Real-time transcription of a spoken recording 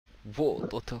Wow,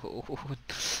 tuh.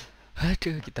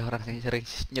 Aduh, kita orang yang sering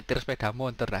nyetir sepeda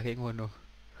motor lah kayak ngono.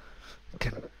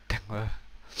 Gendeng wah.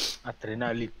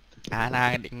 Adrenalin.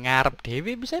 Anak ngarep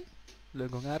dhewe bisa. Lho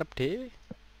nggo ngarep dhewe.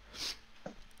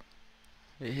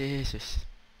 Yesus.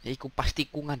 Iku pasti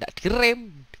ku ndak direm.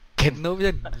 Geno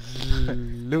pisan.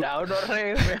 Lu. Nggak ono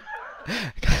rem ya.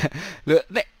 Lho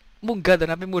nek munggah to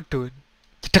nape mudhun.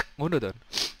 Cedek ngono to.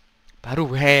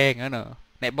 Baru heng ngono.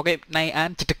 Nek pokoke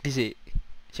naikan cedek dhisik.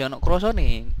 Si ono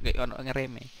krosone, kayak ono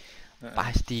ngereme.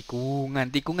 Pas tikungan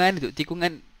itu,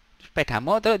 tikungan sepeda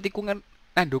motor, tikungan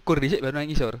nang ndukur dhisik baru nang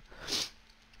ngisor.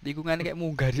 Tikungan kayak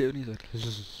munggah dhisik ngisor.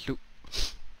 Lu.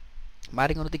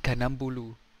 Mari ngono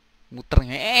 360. Muter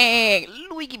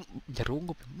lu iki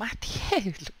jerungup mati.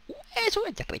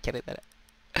 Suwe cari-cari ta.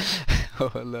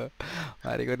 Oh lho.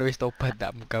 Mari ngono wis tobat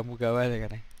tak muga-muga wae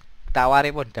kan.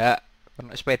 Taware pun ndak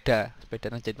ono sepeda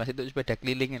nang Mas itu sepeda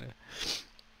keliling lho.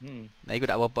 Nah iku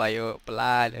tak apa-apa ayo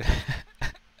pelan.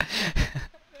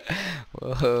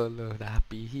 Oh lho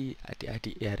rapi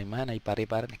adik-adik ya dari mana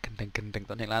ipar-ipar gendeng-gendeng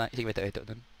to ning lanang sing wedok-wedok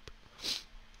to.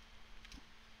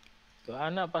 Tuh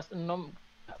anak pas enom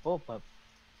nggak apa-apa.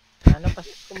 Anak pas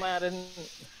kemarin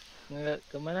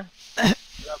kemana?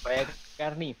 Surabaya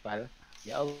Karnival.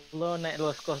 Ya Allah naik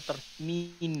roller coaster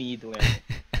mini itu kan.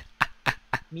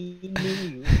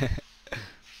 Mini.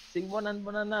 Sing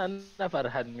ponan-ponanan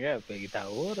Farhan ya bagi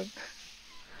tahu orang.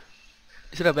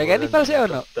 Surabaya Karnival sih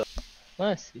ono.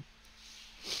 Masih.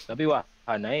 Tapi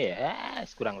wahana ya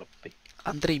kurang lebih.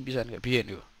 Antri bisa nggak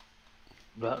biyen yo.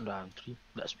 Udah antri.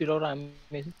 Udah spiro rame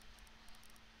sih.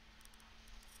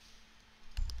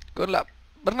 Kau lah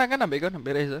pernah kan ambek kon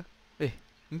ambek Reza?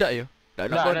 Enggak yo.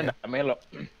 Enggak melok.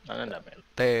 Enggak melok.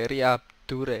 Teri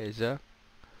Abdu Reza.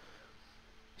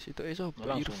 Situ iso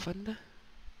Langsung. Irfan dah.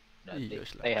 Iya,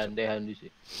 tehan di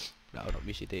sini. Lah ono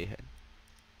misi tehan.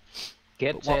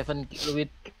 Get 7 kill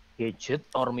with gadget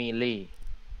or melee.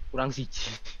 Kurang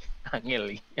siji.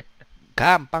 Angel iki.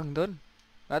 Gampang, Don.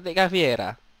 Nanti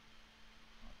Caviera.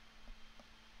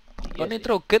 Kon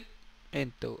introget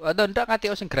ento. Atau ndak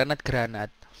ngati sing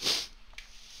granat-granat.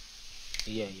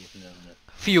 Iya benar.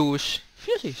 Fuse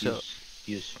iso.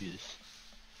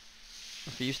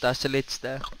 Fuse ta selits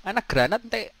ta. Anak granat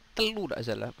entek telu ndak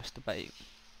salah pas tepai.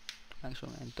 Langsung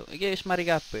entuk. Iki wis mari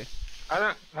kabeh.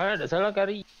 Anak ndak salah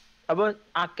kari apa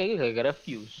akeh gara-gara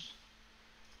fuse.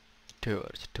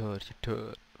 Jedor.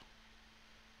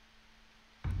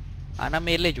 Ana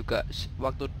mele juga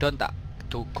waktu down tak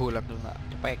dogo langsung tak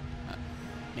cepek.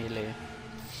 Mele.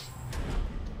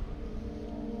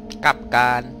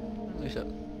 Kapkan. Iso.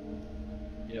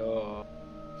 Yo.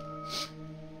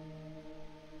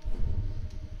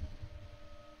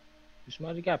 Wis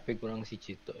mari kabeh kurang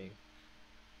siji tok iki.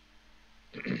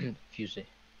 Fuse.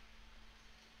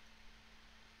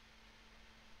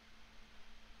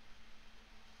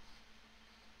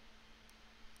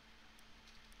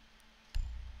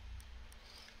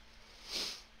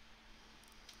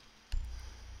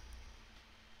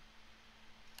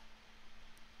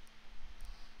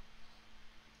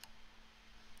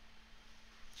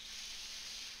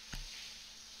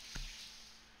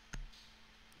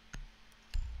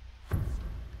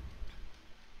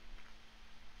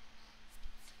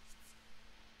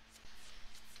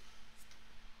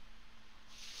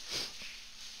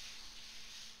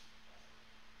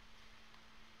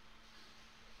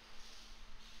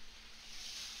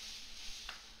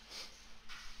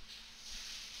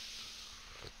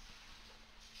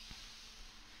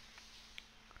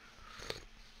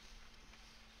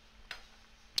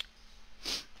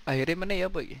 Akhirnya mana ya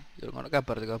apa iki? Durung ono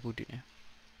kabar teko Budi ya.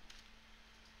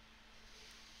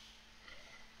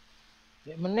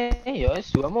 Nek meneh ya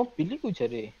S2 mobil iku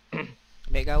jare.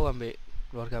 Mek kau ambek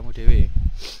keluargamu dhewe.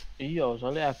 Iya,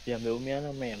 soalnya Abi ambek Umi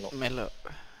ana melok. Melok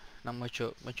nang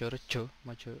Mojorejo,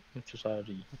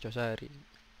 Mojosari. Mojosari.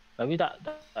 Tapi tak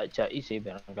jai sih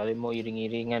barangkali mau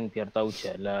iring-iringan biar tahu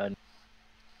jalan.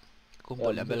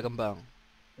 Kumpul ambil kembang.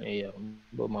 Iya,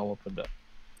 mbok mau apa ndak?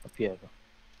 Biar.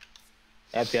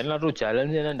 Biar lalu jalan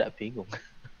sih ndak bingung.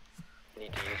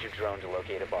 Need to use your drone to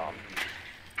locate a bomb.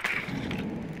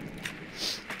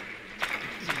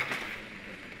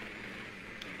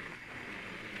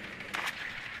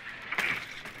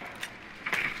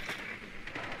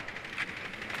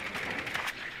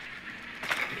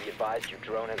 Be advised your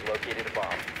drone has located a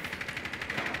bomb.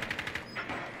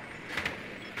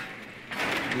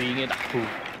 Wingi tak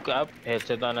buka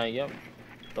headset anak ya.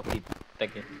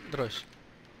 Logitech ya. Terus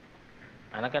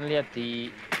Anak kan lihat di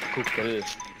Google.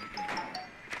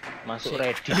 Masuk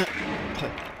Reddit.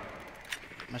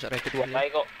 masuk Reddit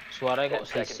Suaranya kok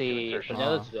CC.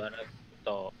 Ternyata suara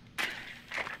to.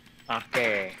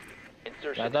 Oke.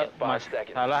 Insertion Ternyata in 5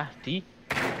 seconds. masalah di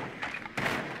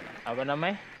apa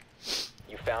namanya?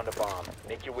 You found a bomb.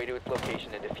 Make your way to its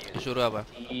location and defuse it. Disuruh apa?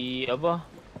 Di apa?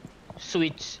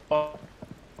 Switch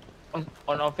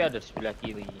on off ada di sebelah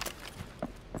kiri.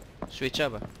 Switch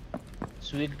apa?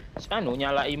 Switch anu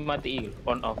nyalain mati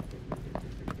on off.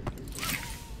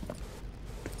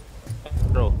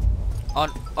 Bro, On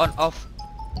off.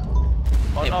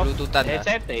 on off Bluetoothan ya?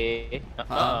 headset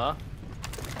Heeh.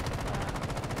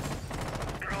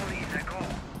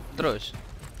 Terus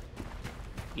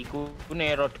Iku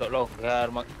ne rodok longgar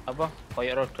apa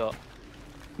koyo rodok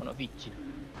ono vigil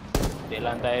di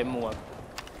lantaimu.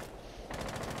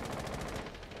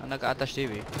 anak ke atas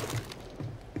dewe.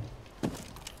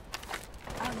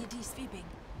 LED sweeping.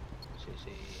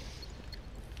 Si.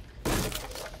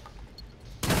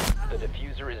 The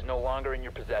diffuser is no longer in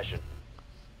your possession.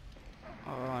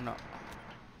 Oh, anak.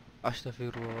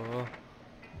 Astagfirullah.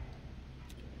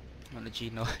 Mana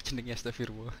Cino jenenge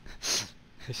astagfirullah.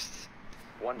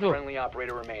 One Loh. friendly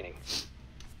operator remaining.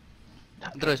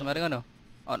 Terus mari ngono.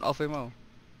 On off mau.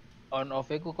 On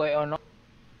off iku koyo ono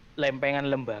lempengan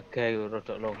lembaga iku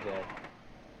rodok longgar.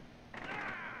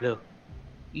 Loh,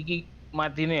 iki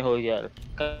matine hoyal.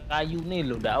 Kayune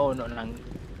lho ndak ono nang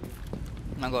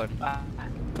Nanggon.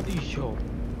 iya.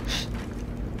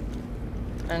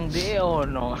 Nang de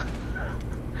ono.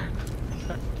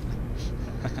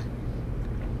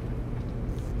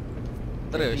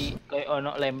 Terus Jadi kayak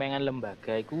ono lempengan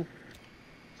lembaga iku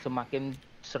semakin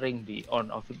sering di on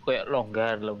off iku kayak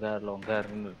longgar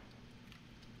ngono.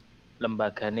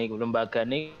 Lembagane iku lembaga.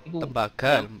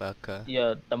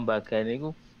 ya tembagane iku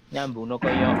nyambungno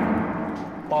kaya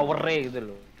power-e gitu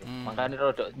loh. Makanya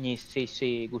rodok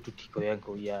nyisisi kudu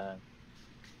digoyang-goyang.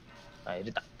 Nah,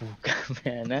 ini tak buka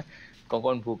mana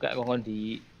kongkon buka kongkon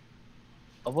di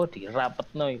apa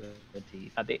dirapetno iku. Jadi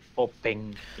ate obeng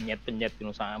penyet-penyet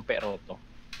ngono sampai roto.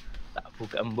 Tak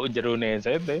buka mbok jerone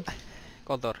sete.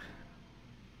 Kotor.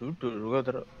 Duduk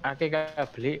terus akeh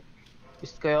kabel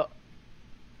wis kaya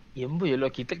ya mbok ya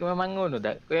Logitech memang ngono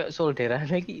tak kaya solderan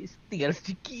iki tinggal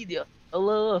sedikit ya.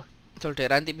 Allah,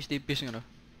 Solderan tipis-tipis ngono.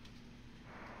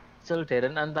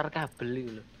 solderan antar kabel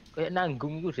iku lho. Kaya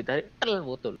nanggung iku ditarik tel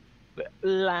botol.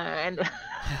 Lan.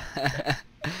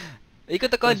 Iku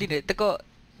teko ndi Nek?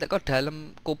 Teko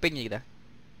dalam kuping iki ta?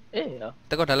 Iya.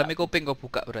 Teko dalam kuping kok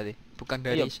buka berarti. Bukan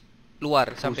dari Iya.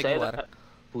 luar sampai keluar.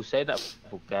 Busai tak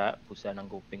buka, busa nang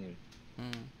kuping.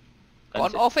 Kan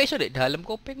On off iso Dek dalam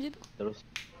kuping situ. terus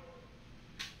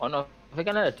on off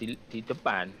kan ada di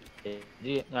depan.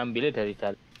 Jadi ngambilnya dari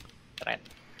dalam. Keren.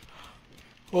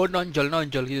 Oh, nonjol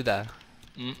gitu ta.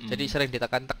 Mm-mm. Jadi sering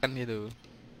ditekan-tekan gitu.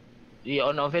 Iya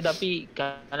on off tapi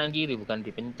kanan kiri bukan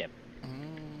dipencet.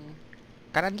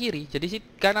 Kanan kiri. Jadi si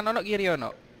kanan ono kiri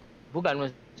ono. Bukan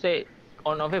mesti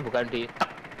on off bukan di tek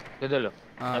gitu loh.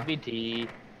 Ah. Tapi di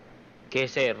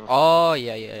geser. Oh,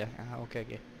 iya. Oke.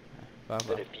 Paham.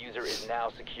 The diffuser is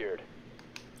now secured.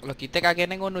 Kalau kita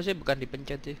kakeknya ngono sih bukan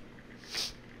dipencet sih.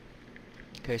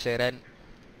 Geseran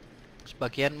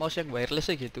sebagian mouse yang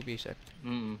wireless gitu bisa.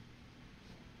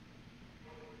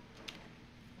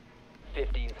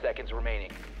 15 seconds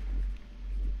remaining.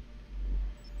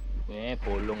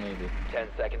 Bolong itu. 10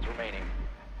 seconds remaining.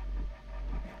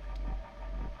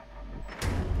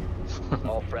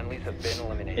 All friendlies have been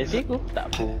eliminated. Jadi aku tak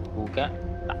buka,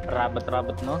 tak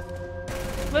rabet no.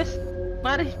 Wes,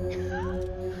 mari.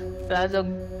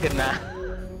 Langsung kena.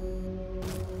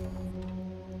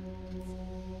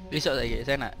 Besok lagi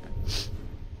saya nak.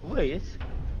 Wes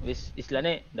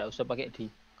istilahnya nggak usah pakai di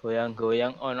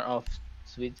goyang-goyang on off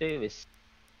switch wes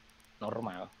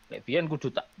normal. Kayak biyen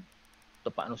kudu tak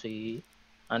tepakno si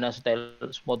ana style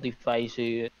Spotify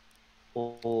si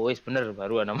wes bener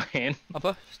baru ana main.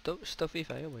 Apa?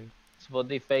 Spotify apa ya?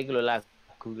 Spotify kalau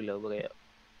lagu gitu kayak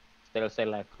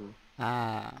style lagu.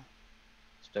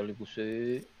 Style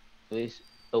musik wes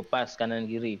topas kanan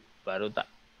kiri baru tak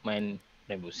main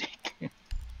musik.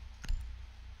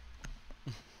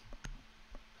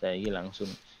 Saya langsung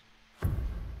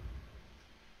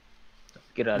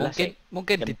kira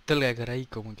mungkin detail ya gara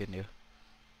iku mungkin ya.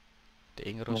 Dek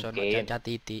ngerusak Mungkin. cacat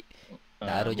titik.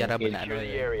 Baru cara mungkin. benar. Secure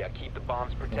the area. Keep the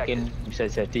bombs Mungkin protected. bisa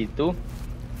jadi itu.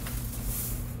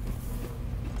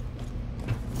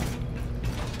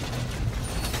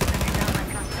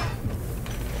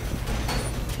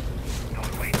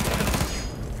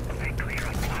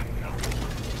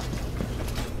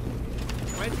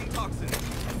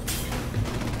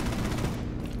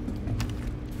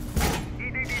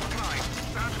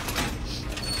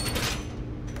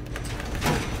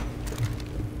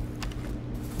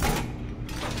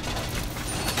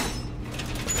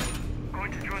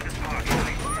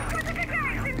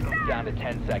 down to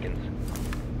 10 seconds.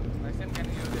 Ryzen, can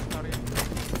you restore it?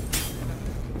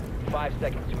 5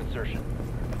 seconds to insertion.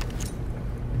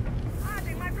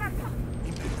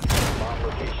 Bomb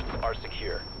locations are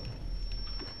secure.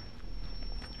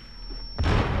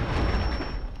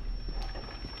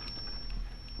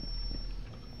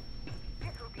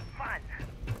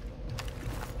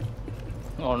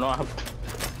 Oh no,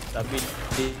 tapi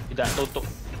tidak tutup.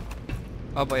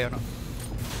 Apa ya, no?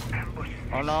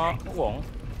 Ono wong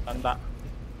kan tak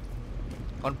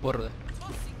Konpor tuh.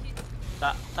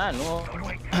 tak anu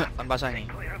Kon pasangi.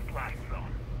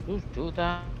 tujuh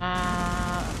tak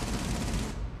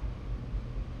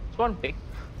spawn pick.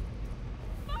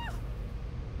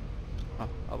 Oh,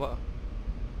 apa?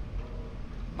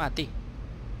 Mati.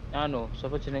 Anu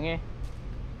siapa jenenge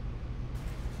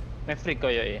Maverick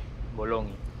koyo ya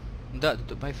bolongi. Ndak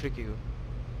tutup my freak iku.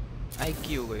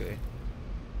 IQ koyo.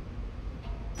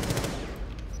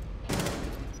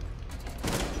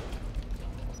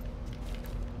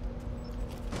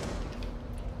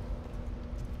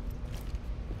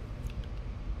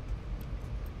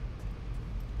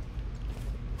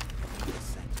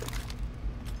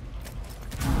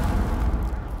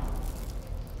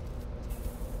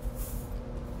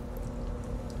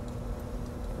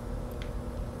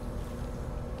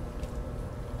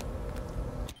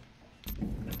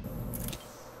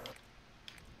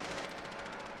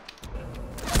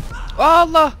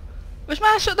 Allah, wis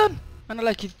masuk Ton. Mana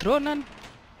lagi dronan?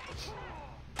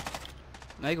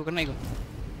 Nah, iku kena iku.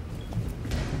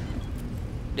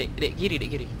 Dek kiri, dek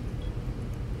kiri.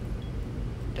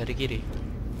 Dari kiri.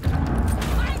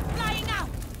 I'm flying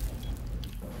out.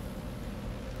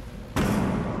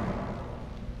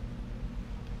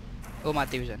 Oh,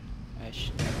 mati pisan. Wes.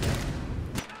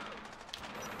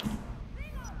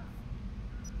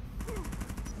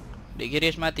 Dek kiri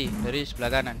wis mati dari sebelah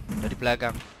kanan, dari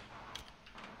belakang.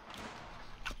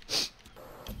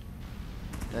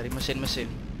 Dari mesin-mesin.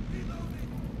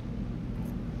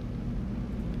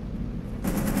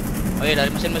 Oh iya,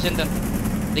 dari mesin-mesin Ton.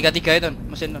 3-3 itu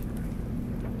mesin Ton.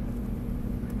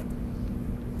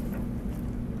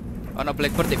 Ono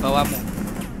Blackbird di bawahmu.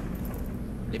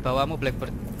 Di bawahmu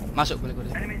Blackbird. Masuk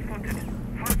Blackbird.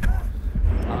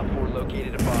 Op 4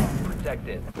 located a bomb. Protect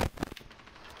it.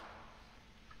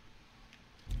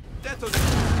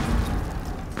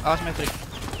 Awas Maverick.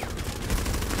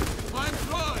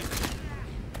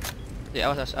 Ya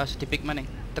awas di pick mana?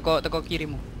 Teko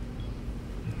kirimu.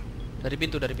 Dari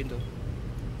pintu. Awas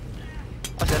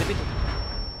dari pintu.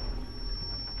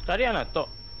 Tadi anak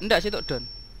tok. Enggak sih tok Don.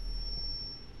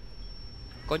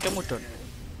 Koncomu Don.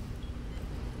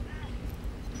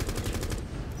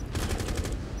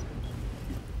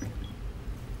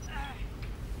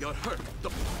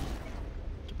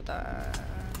 Cepetan.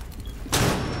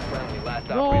 Friendly last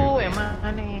Yo, operator.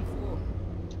 emang nih.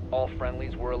 All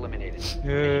friendlies were eliminated.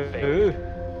 Mission failed.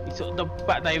 Isuk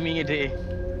tepat timingnya deh.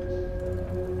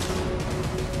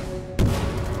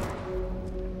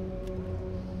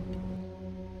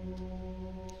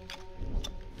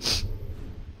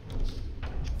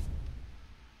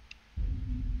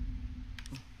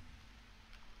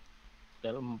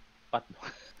 Dalam 4.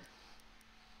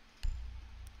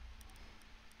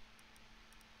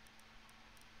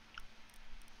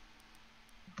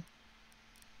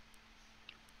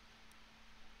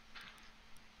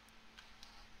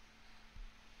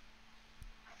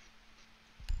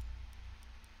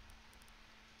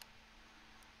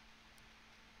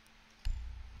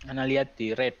 Ana lihat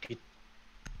di Reddit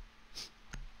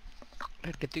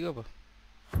Reddit itu apa?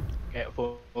 kayak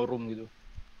forum gitu.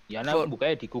 Ya ana For-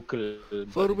 bukanya di Google.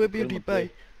 Forum Google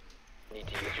PewDiePie. Need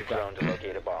to use your drone to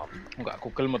locate a bomb. Enggak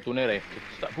Google metune Reddit.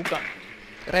 Tak buka.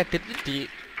 Reddit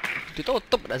itu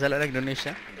ditutup enggak salah di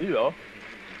Indonesia. Iya.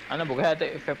 Ana bukanya ada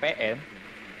VPN.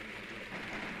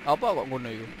 Apa kok ngono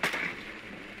iku?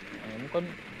 Mungkin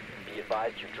Be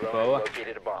advised your drone Bawah. has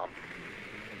located a bomb.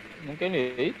 mungkin ya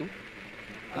itu.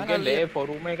 Ana Mungkin deh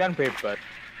forumnya kan bebas.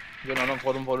 Mungkin ono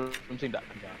forum-forum sing ndak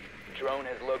kenal. Drone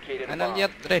has located a Ana bomb.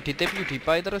 lihat Reddit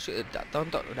PewDiePie terus tak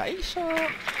tonton enggak iso.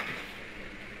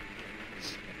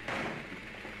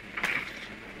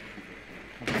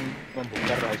 Mungkin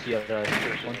membongkar rahasia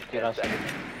konspirasi.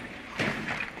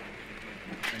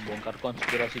 Membongkar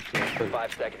konspirasi global.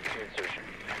 5 seconds to insertion.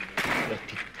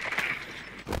 Reddit.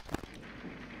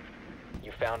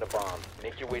 You found a bomb.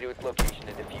 Make your way to its location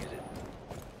and defuse it.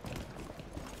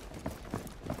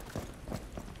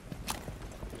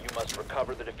 You must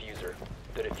recover the diffuser.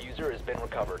 The diffuser has been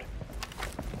recovered.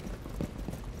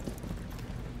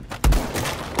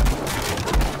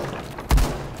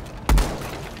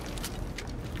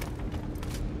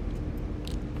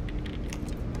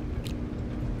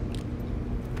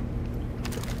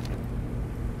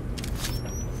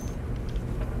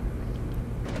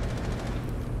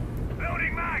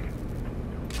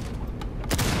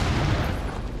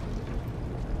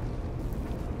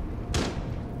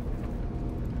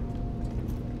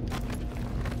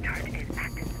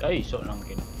 Iso nang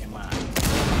kene. Emang.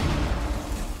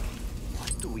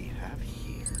 What do we have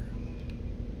here?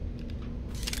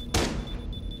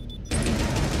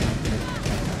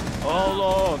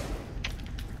 Allah.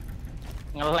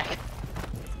 Ngelek.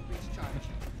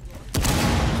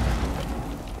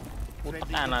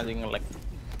 Putekan aja ngelek.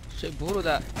 Sik buru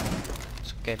tak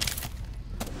scan.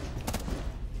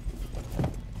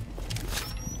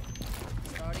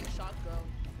 Starting shotgun.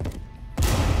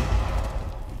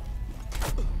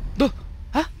 Duh,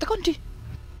 hah? Tekan di.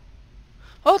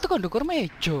 Oh, tekan dukur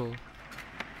meja.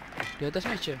 Di atas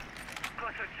meja.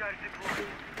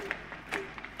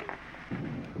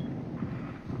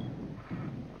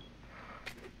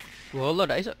 Wallah,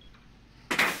 dak iso.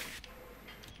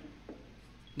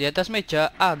 Di atas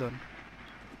meja A, Don.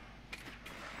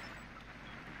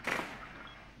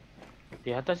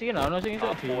 Di atas iki ana sing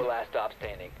iso Op di. 4 last stop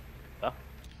standing.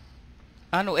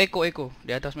 Anu, Eko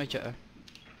di atas meja A.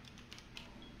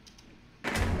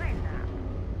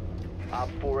 Op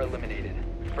 4 eliminated.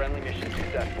 Friendly mission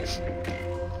successful.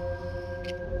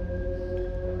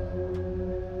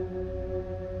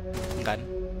 Kan?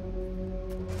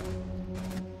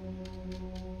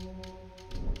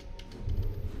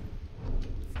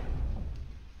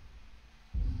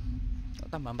 Kok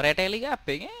tambah mreteli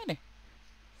kabeh ngene.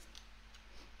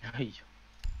 Iya.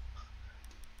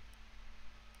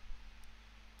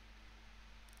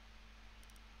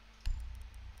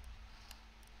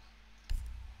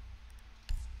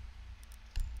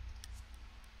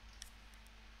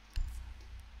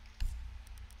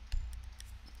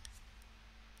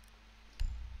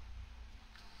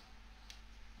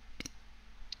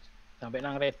 Sampai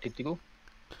nang Reddit iku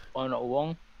ana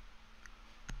wong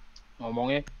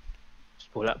ngomongnya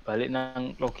bolak-balik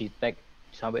nang Logitech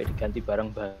sampai diganti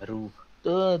barang baru.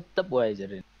 Tetep wae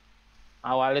jare.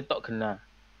 Awalnya tok kena,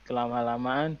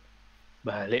 kelama-lamaan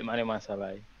balik mana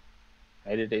masalahnya.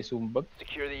 Akhirnya dia sumpek,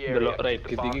 Secure the area. delok The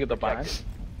Reddit bomb iki ketepaan.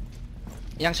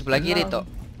 protected. Yang sebelah kiri tok.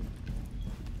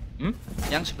 Hmm?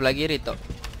 Yang sebelah kiri tok.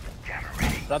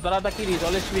 Rata-rata kiri,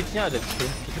 soalnya switchnya ada.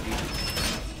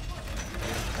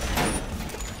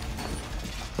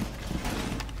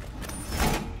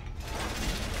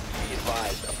 Be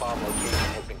advised, a bomb location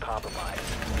has been compromised.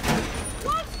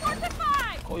 Wall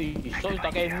fortified! Kok iso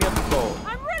tak kayak mute kok.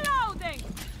 I'm reloading!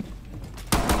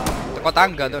 Teko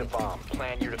tangga, Located Don. a bomb.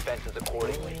 Plan your defenses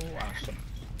accordingly. Oh, asem.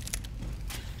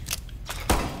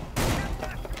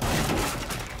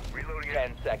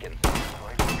 10 seconds.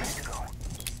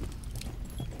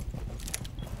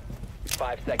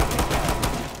 5 seconds.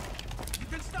 You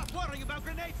can stop worrying about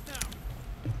grenades now.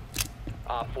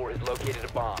 Op 4 has located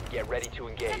a bomb. Get ready to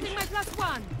engage. Sending my plus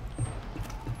one!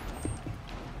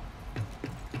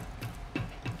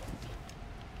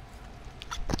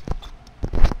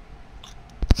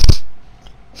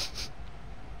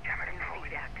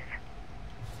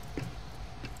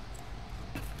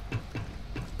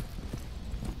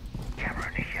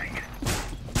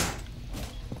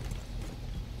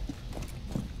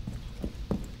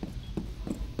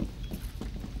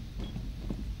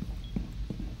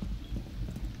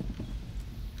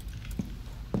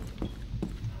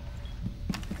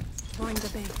 Find the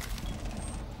bank.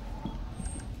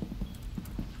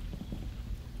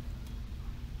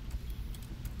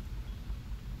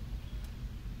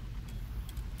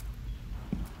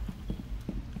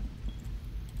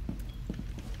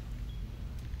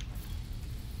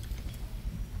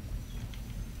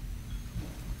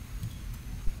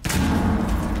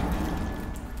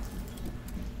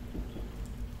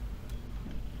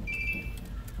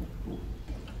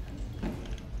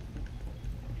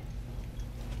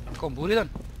 Kok buri, Don?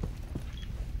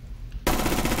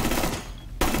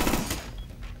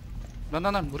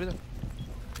 Don, buri, Don.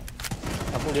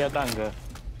 Aku lihat tangga.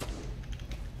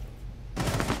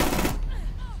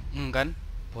 Kan?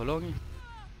 Bolongi.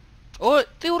 Oh,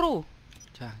 tiuru.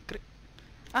 Jangkrik.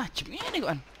 Ah, jep ngene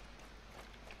kok an.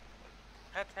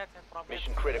 Head, problem.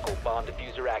 Mission critical. Bomb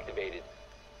diffuser activated.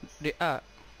 DA.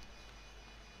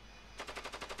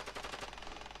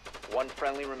 One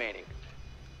friendly remaining.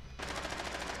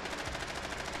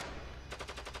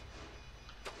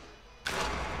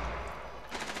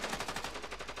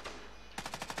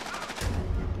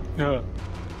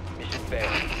 Mission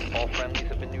failed. All friendlies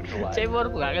have been neutralized.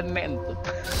 Cebor gak kena entut.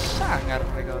 Sangar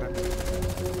mereka orang.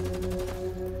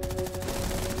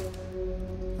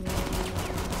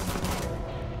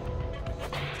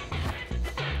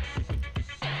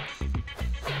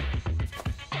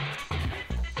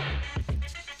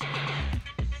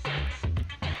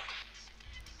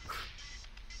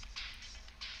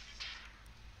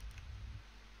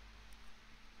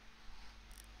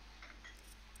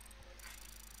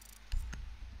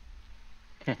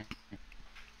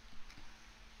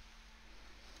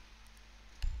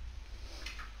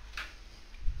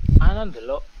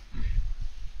 ndelok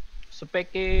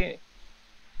speke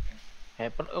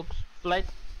HyperX Flight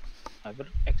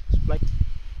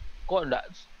kok ndak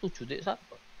 7.1.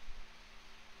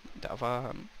 Nggak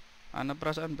paham. Ana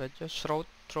perasaan baca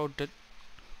shrouded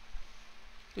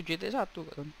 7.1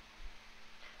 kan.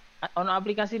 Ono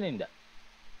aplikasi ini ndak?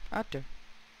 Ada.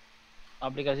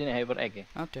 Aplikasi ini HyperX ya?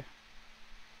 Ada.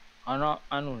 Ono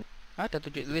anu. Ada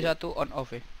 7.1 on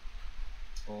off ya.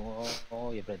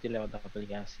 Oh, ya berarti lewat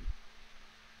aplikasi.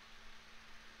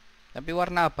 Tapi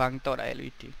warna abang tok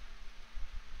LED.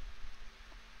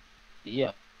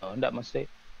 Iya, ndak mesti.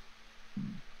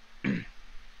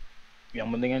 Yang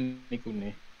penting kan niku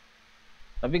nih.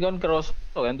 Tapi kan cross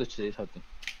kan 7.1.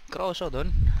 Kroso don.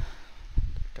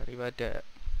 Daripada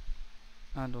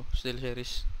anu Steel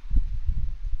Series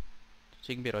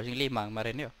sing piro sing 5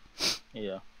 kemarin ya.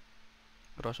 Iya.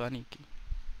 Krosoan iki.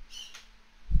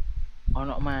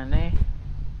 Ono maneh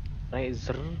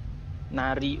Razer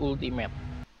Nari Ultimate.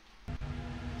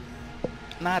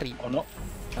 Nari. Ono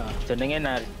jenenge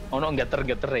Nari. Ono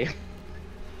geter-geter ya.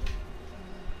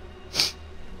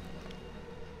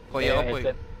 Koyo apa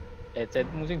ya?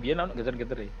 Headset musim biyen ono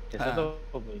geter-geter ya. Headset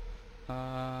apa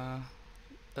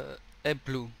ya?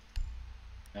 Blue.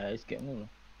 Nah, is kayak ngono.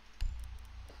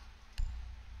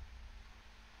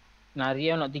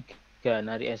 Nari ono 3,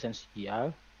 Nari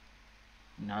esensial,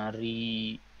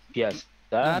 Nari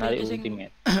biasa, Nari sing,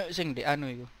 ultimate. sing di anu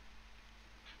iku.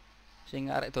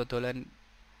 Sing arek dodolan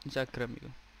Instagram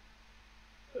iku.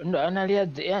 Ndak ana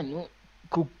lihat di anu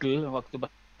Google waktu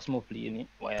pas mau beli ini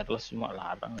wireless cuma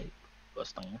larang itu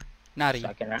 2,5. Nari.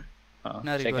 Sakena.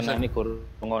 Nari Saya kena 2,5. ini kurang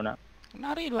ngono.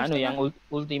 Nari 2,5. Anu yang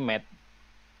ultimate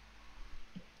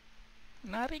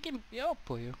Nari ki ya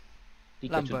apa ya?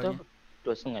 3 juta Lambangnya.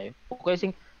 2,5 ya. Pokoknya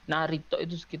sing Nari tok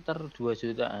itu sekitar 2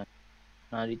 jutaan.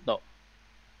 Nari tok.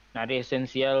 Nari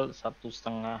esensial 1,5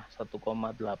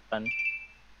 1,8.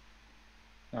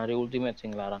 Nari ultimate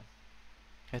sing larang.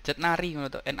 Headset Nari ngono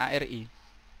to, NARI.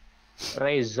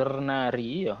 Razer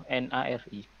Nari ya,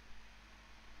 NARI.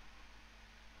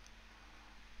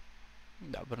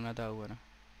 Enggak pernah tahu ana.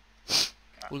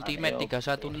 Ultimate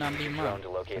 3165. Drone to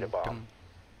locate a bomb.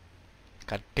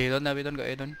 Gede ton tapi ton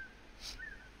gak edon.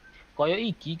 Kaya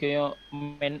iki kaya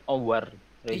Man Over,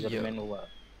 Razer Iya. Man Over.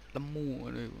 Lemu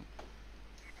ngono iku.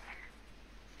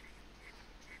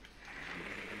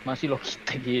 Masih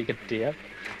Logitech gede ya.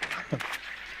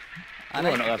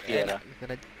 Ana ono kamera.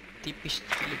 Kira tipis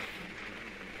cilik.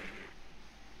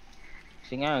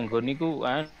 Sing nganggo niku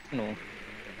anu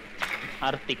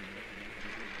Arctic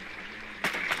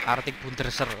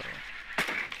Bunderser.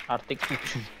 Arctic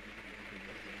 7.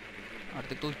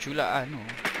 Artik 7 lah anu.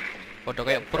 Padha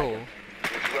kayak Pro. Your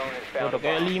drone has found Udah a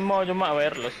kayak bomb. 5 cuma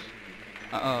wireless.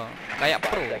 Heeh, kayak 5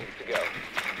 Pro. seconds to go.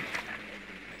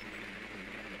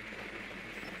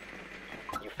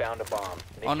 You found a bomb.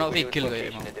 Make Ono your way to its vigil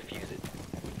kayak location emang. and defuse it.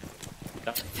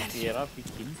 Tak kira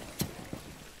bikin.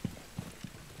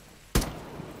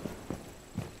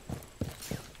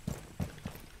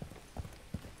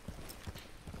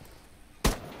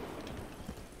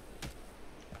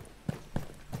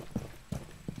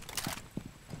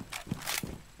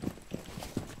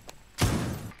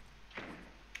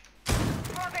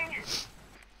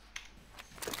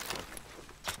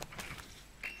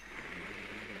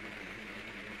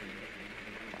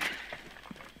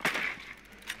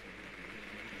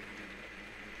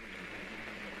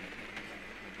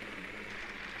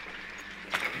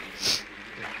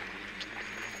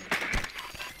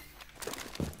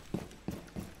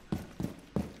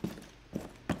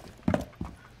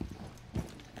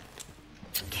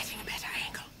 Getting a better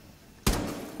angle.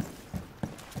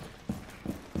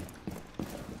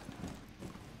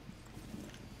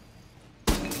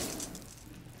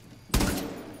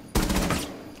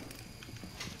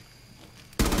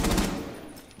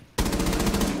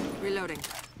 Reloading.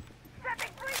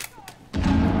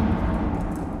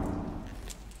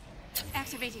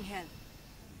 Activating hell.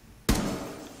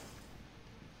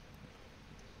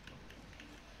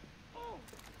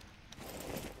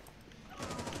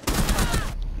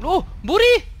 Loh,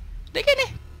 Buri! Dek ini.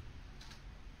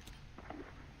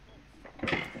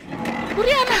 Buri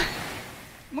ana.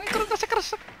 Mengikut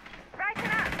kresek-kresek.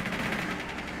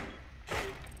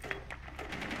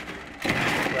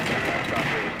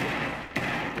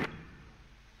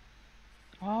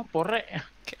 Ah, porek.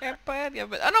 Kepet,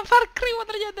 kepet. Ano Far Cry mo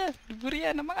ternyata. Buri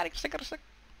ana makanya kresek-kresek.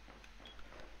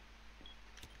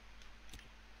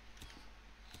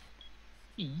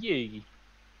 Iya iki.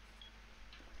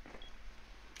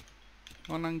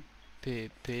 Nang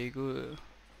BB ku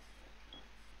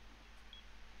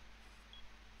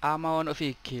ama ono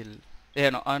vigil.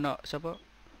 Ono sapa?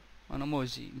 Ono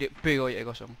Mozi, ndek B koyo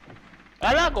kosong.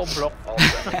 Alah goblok. All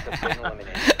friendlies have been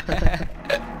eliminated.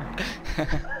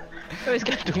 Wis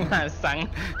kadung masang.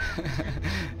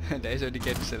 Ndak iso di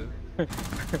cancel.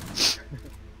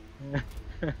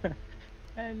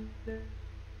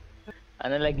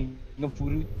 Ana lagi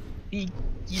ngeburu 3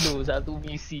 loh satu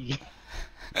misi.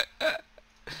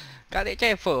 Kali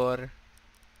C4.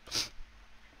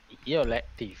 Iya lek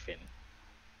defend.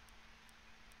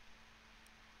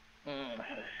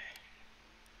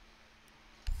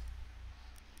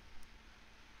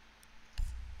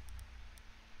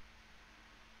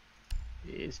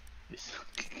 Yes.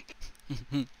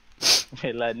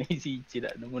 Bela ni si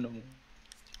tidak nemu-nemu.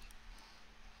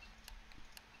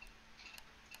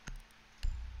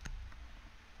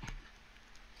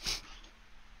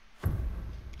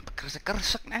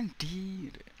 Kersek-kersek nanti.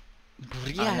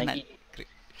 Burian. Lagi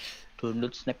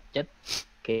download Snapchat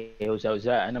ke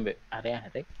usaha-usahaan ambek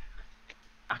area-area.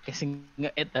 Akeh sing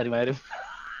nge-add dari mari.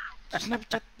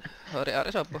 Snapchat.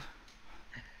 Arek-arek sapa?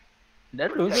 Dan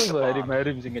lu coba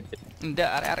hari-hari sing nge-chat. Ndak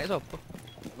arek-arek sapa?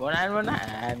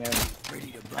 Monan-monan.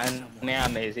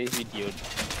 Aneh-aneh sih video.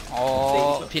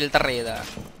 Oh, filter ya ta.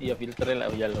 Iya filternya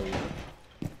lah ya lo.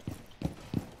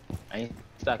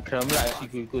 Instagram lah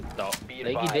ikut tok.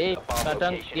 Lagi deh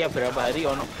kadang tiap berapa hari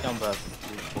ono yang bagus.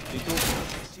 Waktu itu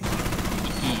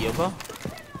iki apa?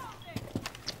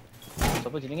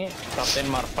 Siapa jenenge? Captain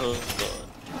Marvel.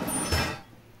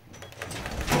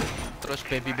 Terus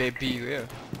baby gue ya.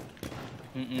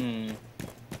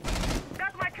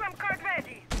 Got my trump card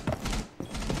ready.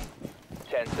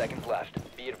 10 seconds left.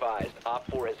 Be advised, Op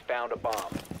 4 has found a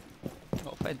bomb.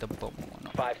 Oh, find the bomb.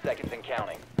 5 seconds and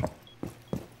counting.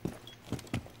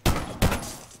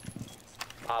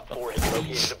 Op 4 has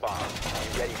located a bomb. Be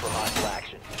ready for hostile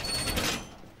action.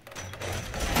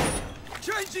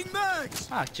 Changing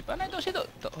mags! Ah, chip ana itu situ.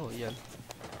 Oh iya.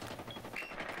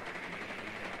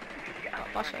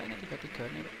 Apa sih ini 3-3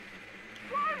 nih?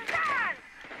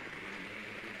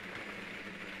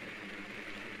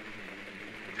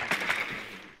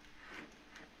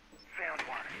 Found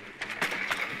one.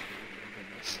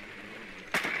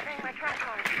 Getting my trump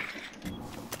card.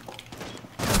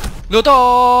 Lo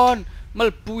Ton,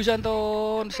 melbu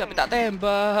Santon, siapa tak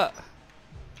tembak.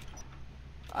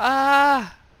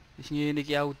 Ah, ini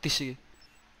ki autis iki.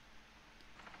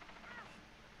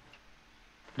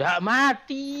 Ndak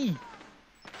mati.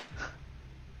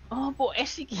 Oh, po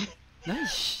es iki.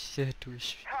 Nice, aduh.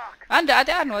 Anda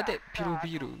ada anu, ada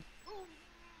biru-biru.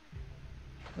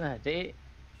 Nah, cek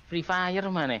Free Fire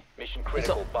mana? Mission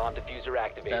critical. Bomb diffuser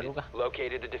activated. Baru kah?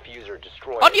 Located the diffuser.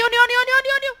 Destroy Oni, it.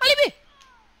 alibi.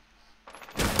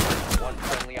 One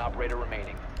friendly operator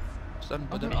remaining. San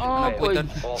boten, Oh, boy.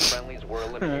 boten. All friendlies were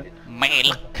eliminated.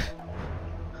 Melek.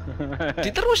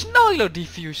 Diterusno lho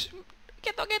diffuse.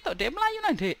 Ketok-ketok dhek mlayu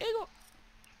nang dhek kok.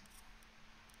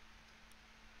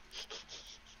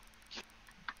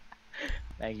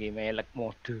 Lagi melek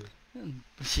mode.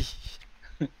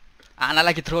 Ana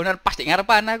lagi dronean pas di ngarep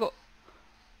ana kok.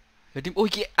 Jadi oh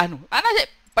iki anu, ana sik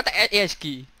petek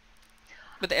ESG.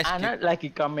 Petek escape. Anak lagi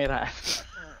kamera.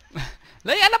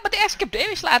 Lah ya ana petek escape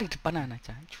dhek wis lari depan ana,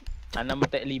 Cacu. Anak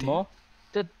metek 5,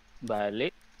 cet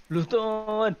balik. Lu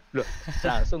ton. Loh,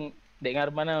 langsung dek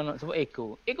ngarep mana ono sapa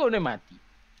Eko. Eko ne mati.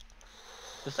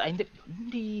 Terus aing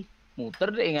ndi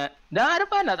muter dek enggak. Ndak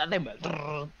ana tak tembak.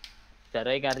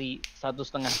 Darai kari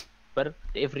 1,5 bar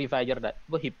di Free Fire dak.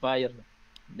 Apa hip fire.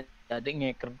 Dadi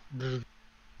ngeker.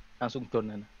 Langsung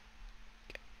down ana.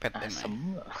 Pet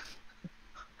Asem.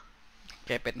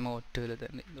 Kepet mode lho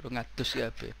nek durung ngadus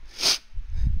kabeh.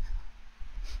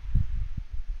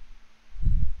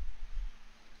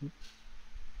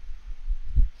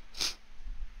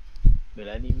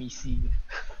 Belani misi.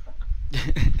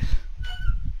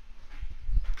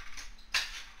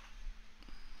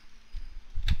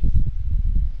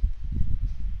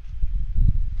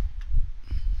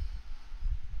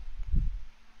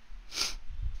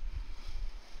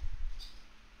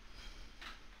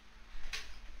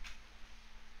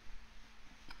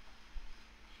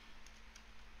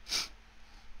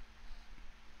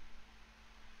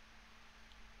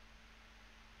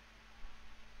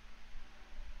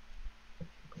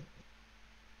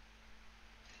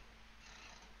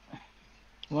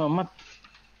 Muhammad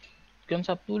kan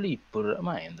Sabtu libur gak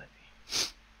main tadi.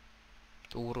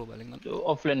 Turu paling kan. Itu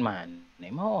offline mana?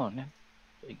 Mau nih.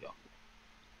 Iya.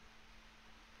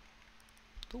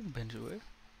 Tumben suwe.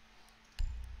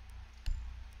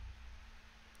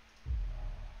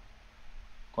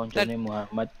 Koncone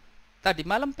Muhammad Tadi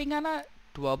malam pingana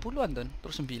 20-an ton,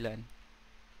 terus 9.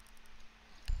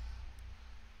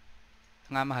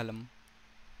 Tengah malam.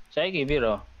 saya ki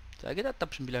piro? Saya tetap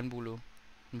 90,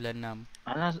 96.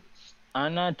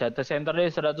 Ana data centernya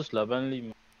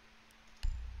 185.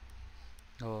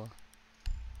 Oh.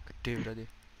 Gede berarti.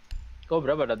 Kau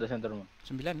berapa data centermu?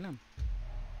 96.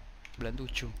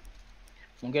 97.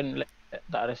 Mungkin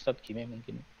tak restart gini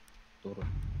mungkin turun.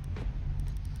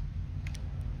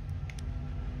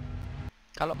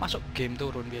 Kalau masuk game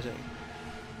turun biasanya.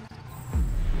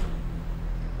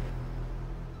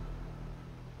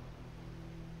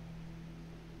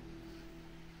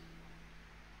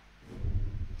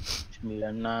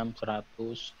 Enam 100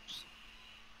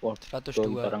 Word 102.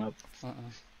 barang apa?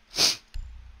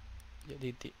 Ya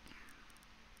titik.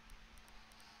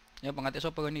 Ya pengatik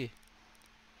sopo kan ini?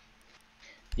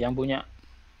 Yang punya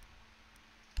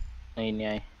ini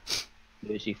ay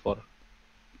GeForce.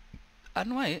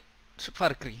 Anu ae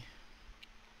Far Cry.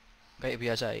 Kayak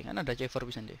biasa ya, kan ada GeForce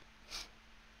bisa deh.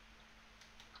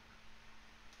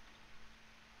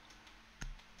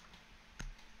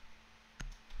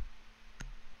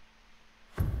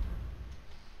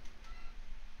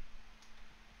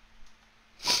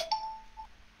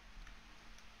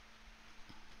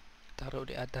 Taruh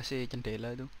di atas si jendela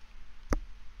itu.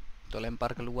 Tuh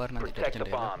lempar keluar nanti dari Protect the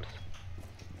jendela. bombs.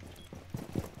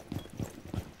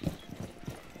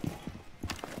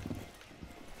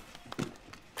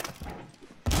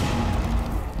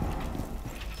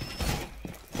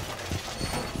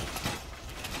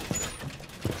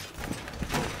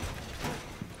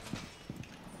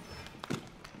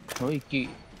 Oh iki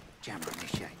Jammer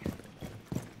initiated.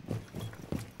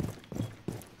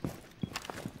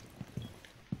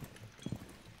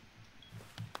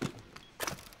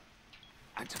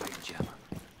 Activating jammer.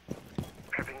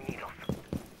 Prepping needles.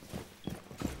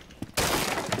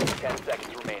 10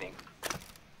 seconds remaining.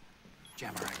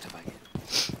 Jammer activated.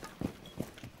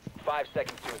 5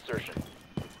 seconds to insertion.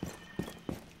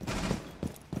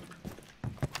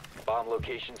 Bomb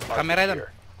locations are Kamera itu.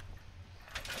 secure.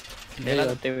 Jendela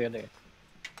tuh. OTW ada.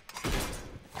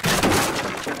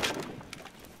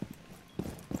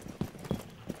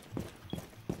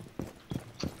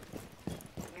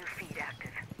 New feed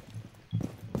active.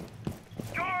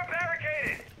 Door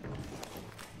barricaded!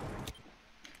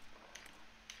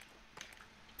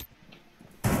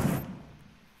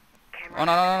 Camera. Oh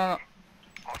no no no no.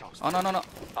 Oh no no no.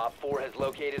 Op 4 has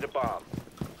located a bomb.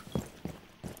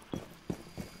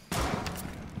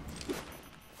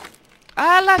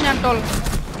 Alah nyantol.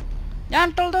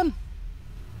 Nyantol Don.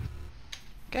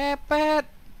 Kepet.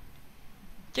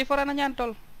 GeForce ana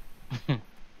nyantol.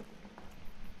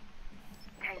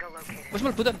 Tango located. Wes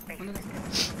mlebu Don.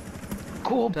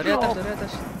 Dari atas, dari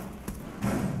atas.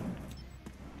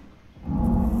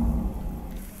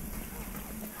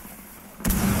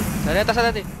 Dari atas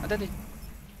hati-hati, hati-hati.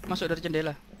 Masuk dari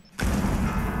jendela.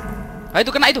 Ah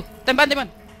itu kena itu. Tembakan, tembakan.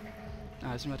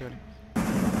 Ah, semari.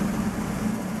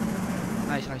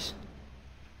 Nice, nice.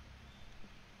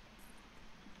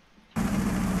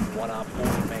 One Op 4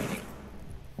 remaining.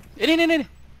 Ini.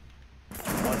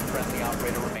 One friendly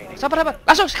operator remaining. Sabar.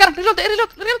 Langsung sekarang reload.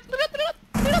 Op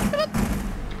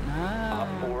Nah.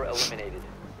 4 eliminated.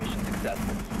 Mission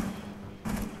successful.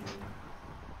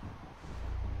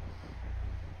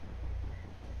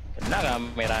 Kena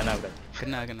kamera ana bro.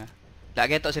 Kena.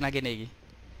 Tak ketok sing agene iki.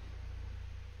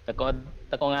 Teko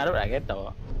ngaruh ra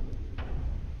ketok.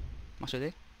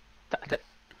 Maksudnya? Tak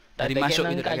Dari tak masuk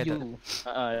nang gitu, tak kayu. ketok.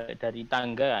 Dari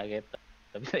tangga ra ketok.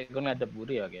 Tapi saya kon ngadep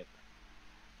buri ya ketok.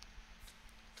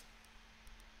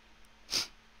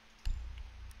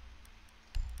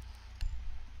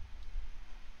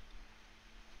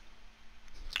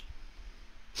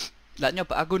 Lah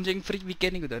nyoba akun sing free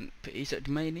weekend iku Don. Iso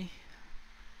dimaini.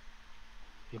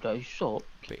 Ya udah iso.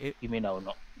 PE Gimana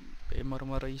ono?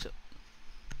 moro-moro iso.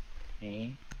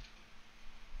 Nah.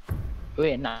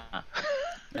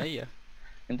 Nah iya.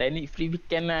 Entah ini free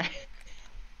weekend lah.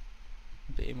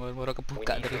 PE moro-moro We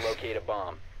kebuka need to terus. locate a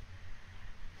bomb.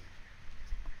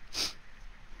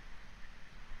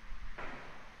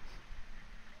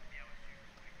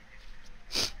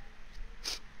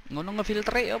 Ngono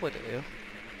ngefiltre apa tuh ya?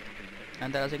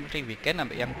 Antara sing free weekend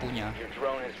sampai yang punya. Your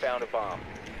drone has found a bomb.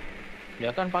 Dia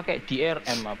kan pakai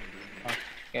DRM apa?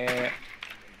 Pakai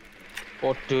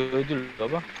kode itu loh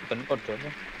apa? Bukan kode apa?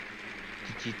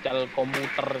 Digital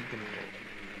komuter itu loh.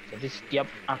 Jadi setiap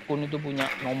akun itu punya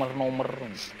nomor-nomor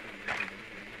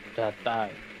data.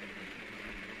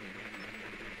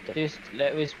 Jadi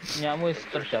lek wis nyamu wis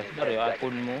terdaftar ya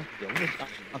akunmu, ya wis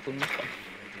akunmu kok.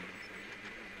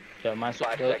 Udah masuk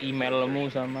ke emailmu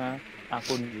sama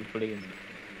akun Uplay.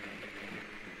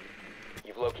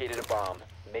 You've located a bomb.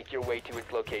 Make your way to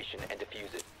its location and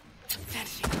defuse it.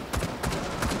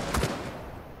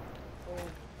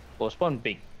 Spawn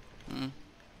pick.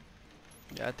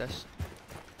 Di atas.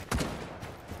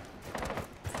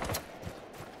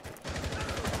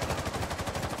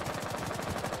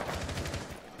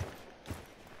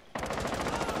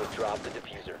 Drop the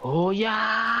diffuser. Oh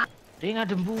ya, dia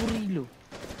ngadem buri lo.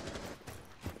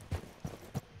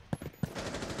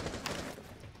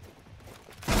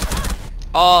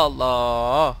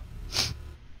 Allah.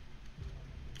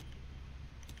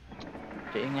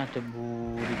 Dia ngadem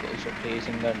buri kok iso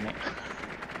facing kan nek.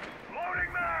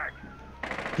 Loading mag!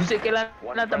 Bisa kelan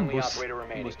One na friendly tembus. operator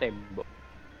remaining. Tembus tembok.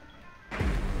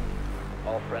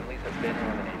 All friendlies have been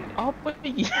eliminated. Apa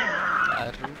iki?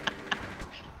 Baru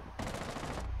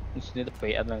Di sini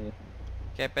tepean lagi.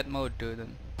 kepet mode tuh.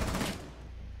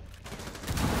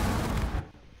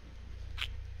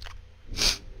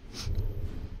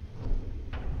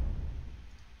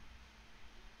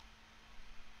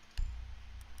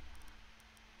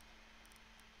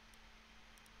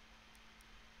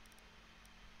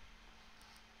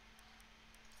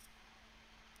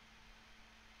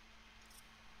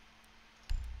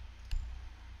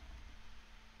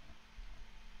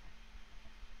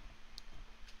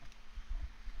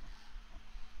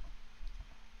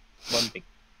 Spawn pick.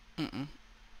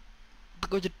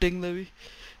 Kok jeding tapi.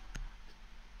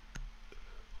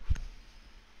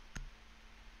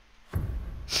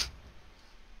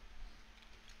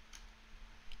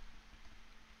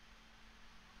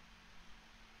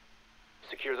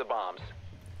 Secure the bombs.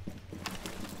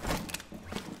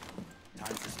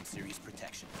 Time for some serious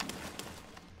protection.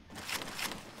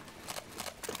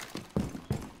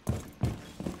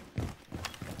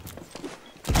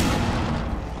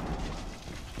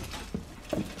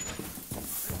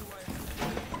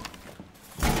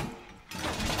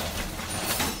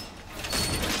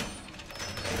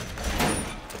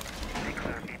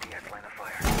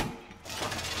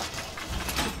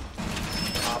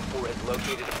 Op 4 has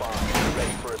located a bomb. Get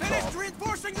ready for assault.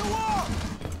 Reinforcing the wall!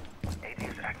 AD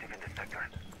is active in this sector.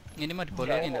 Ini mah 10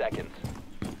 dibolongin. seconds.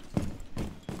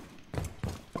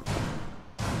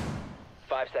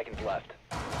 5 seconds left.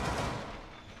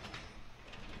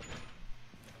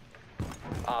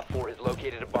 Op 4 has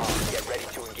located a bomb. Get ready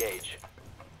to engage.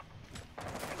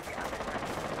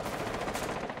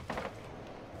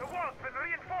 The wall's been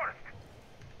reinforced!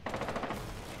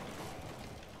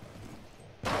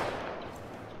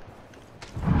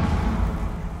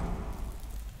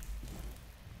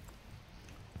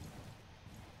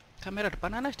 Kamera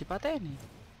depan Anas dipateni.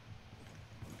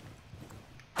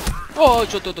 Oh,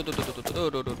 tuh.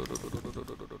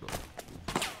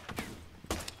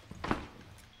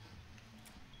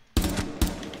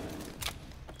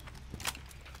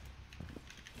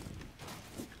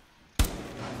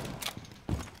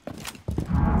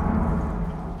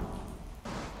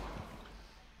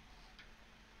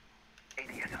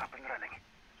 AD is up and running.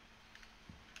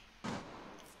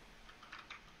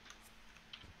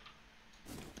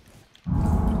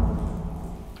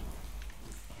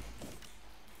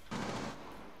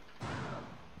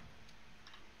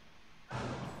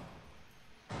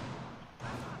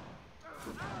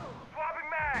 Swapping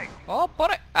mag! Oh,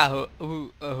 porek.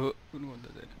 Ngono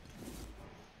tadi.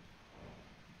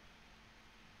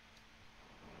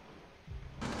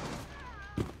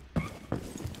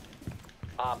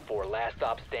 Op 4, last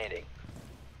stop standing.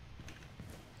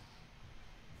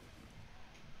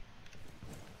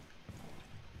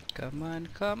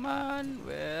 Come on,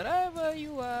 wherever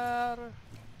you are.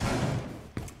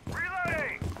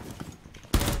 Reloading!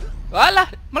 Walah,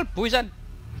 mlebu san.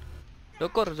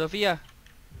 Dokor Zofia.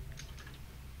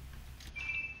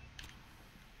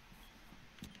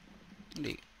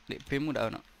 Di B mu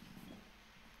ndak ono.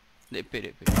 Di B.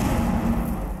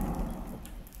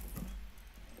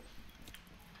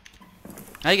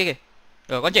 Ayo ke.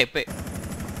 Yo, kon CP.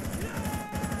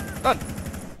 Kon.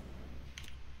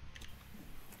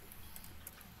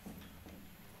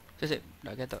 Sip,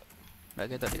 ndak ketok. Ndak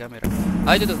ketok di kamera.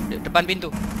 Ah itu tuh, di depan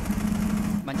pintu.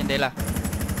 Depan jendela.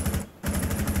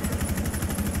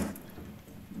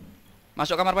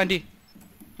 Masuk kamar mandi.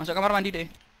 Masuk kamar mandi deh.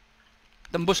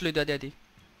 Tembus lu itu hati-hati.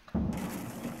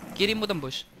 Kirimu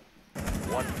tembus.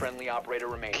 One friendly operator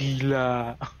remaining.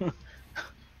 Gila.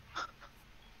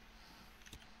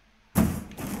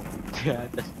 Di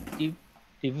atas.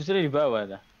 Diffusernya di bawah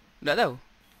dah. Nggak tahu.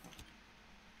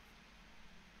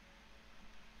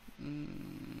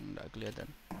 Nggak kelihatan.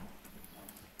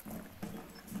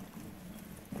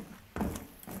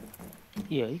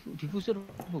 Iya, itu diffuser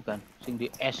bukan. Sing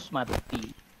di es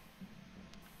mati.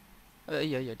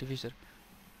 Iya diffuser.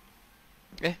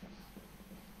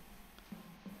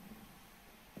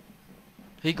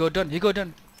 He go down.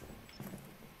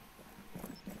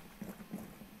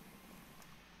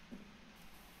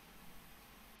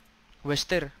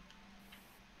 Wester.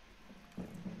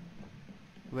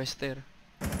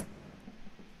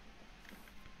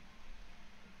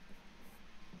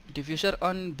 Diffuser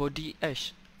on body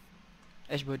ash.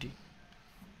 Ash body.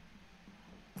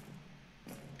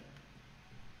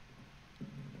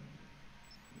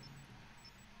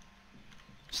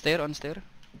 Stair on stair.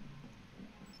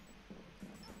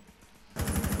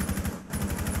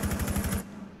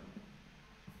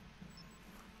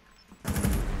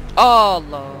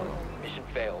 Allah. Mission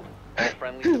failed. All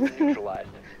friendlies have been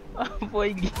neutralized. Apa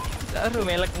ini? Taruh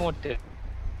melek mode.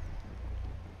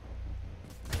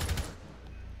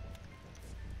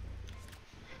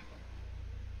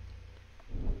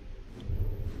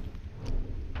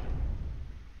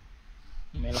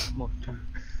 Melek mode.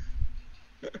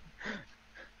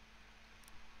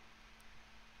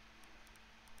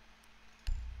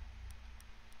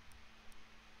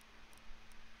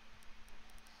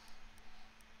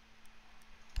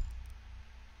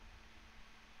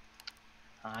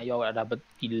 Ayo dapat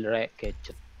kill rek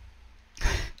gadget.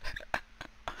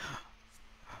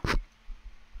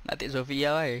 Nanti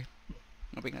Sofia wae.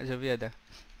 Ngopi nggak Sofia dah.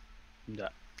 Enggak.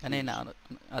 Kan enak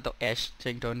atau Ash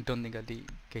sing don tinggal di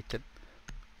gadget.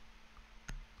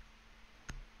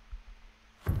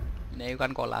 Ini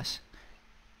kan kolas.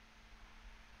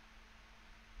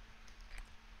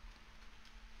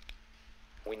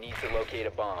 We need to locate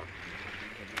a bomb.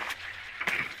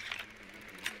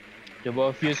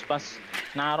 Coba views pas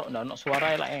naruh ndak ono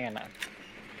suara lah enak.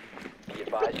 Be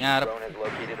advised, your Ngarep. drone has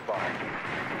located a bomb.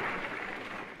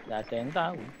 Nggak ada yang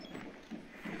tahu.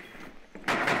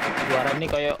 Suara ini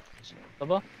kayak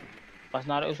apa? Pas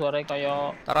naruh suaranya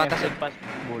kayak Taruh atas ngefek pas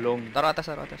bolong. Taruh atas.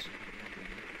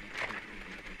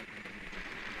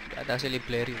 Di atas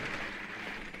library.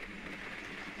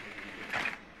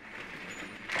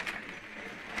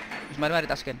 Mari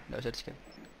tas scan, enggak usah di scan.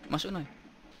 Masuk nih.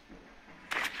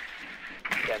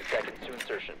 10 seconds to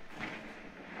insertion.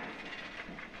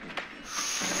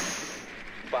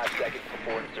 5 seconds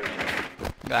before insertion.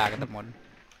 Enggak ketemu.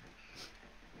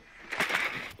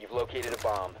 You've located a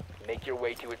bomb. Make your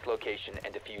way to its location and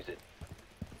defuse it.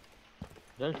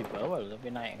 Padahal di bawah loh,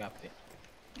 tapi naik kafe.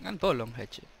 Kan bolong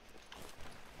hatch.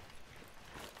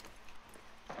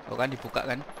 Oh kan dibuka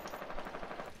kan?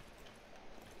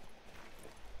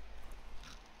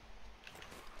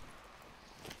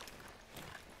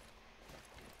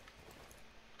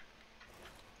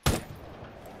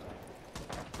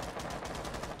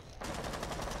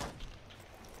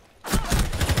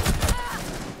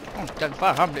 Oh, jangan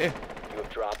paham deh. You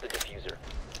have dropped the diffuser.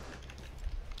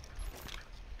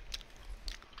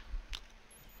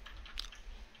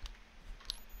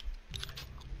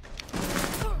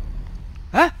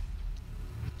 Hah?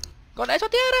 Kau nak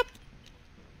esok tiarap?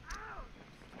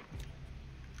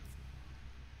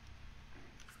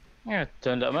 Ya,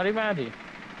 jangan ndak mari-mari.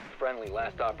 Friendly,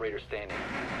 last operator standing.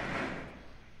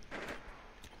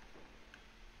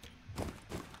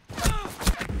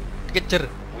 Kejar.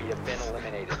 We have been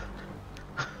eliminated.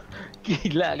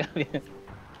 Gila kalian.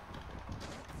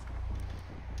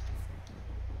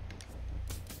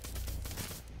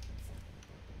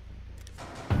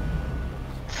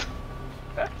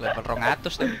 Level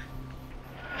 200 tuh.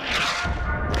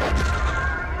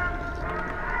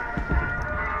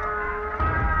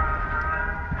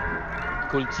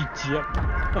 Gol cijak.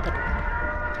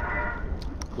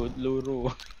 Gol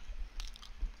luru.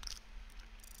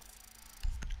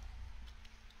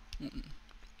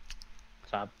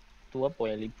 Sabtu apa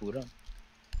ya liburan?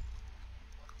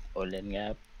 Olen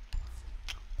ngap.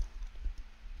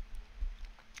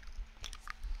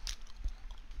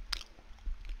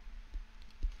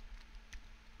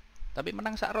 Tapi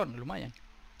menang sakron lumayan.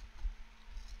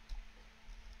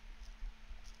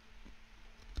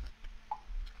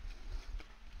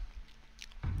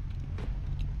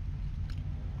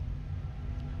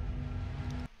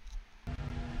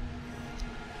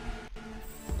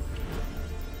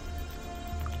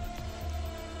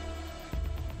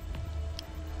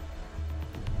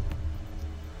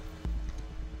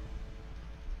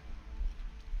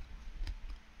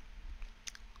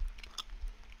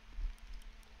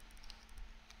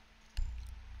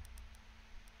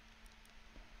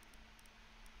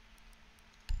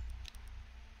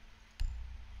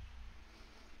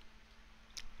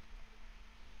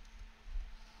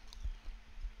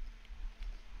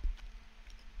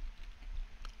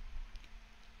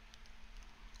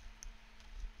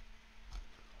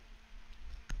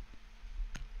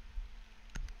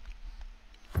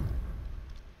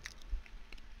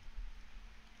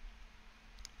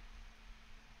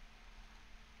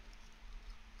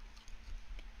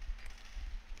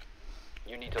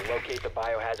 You need to locate the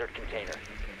biohazard container.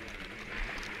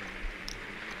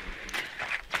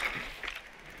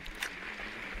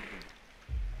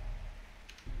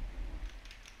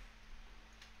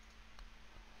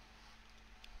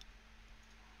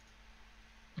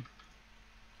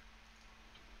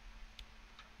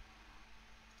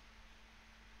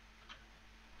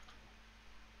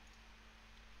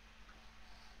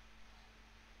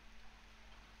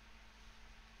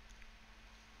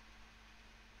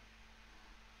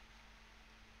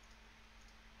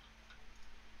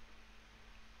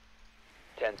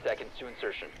 10 seconds to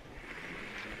insertion.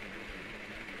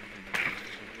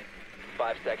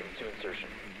 5 seconds to insertion.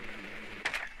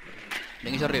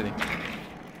 Yang isor dewe.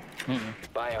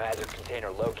 Biohazard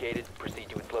container located. Proceed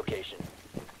to its location.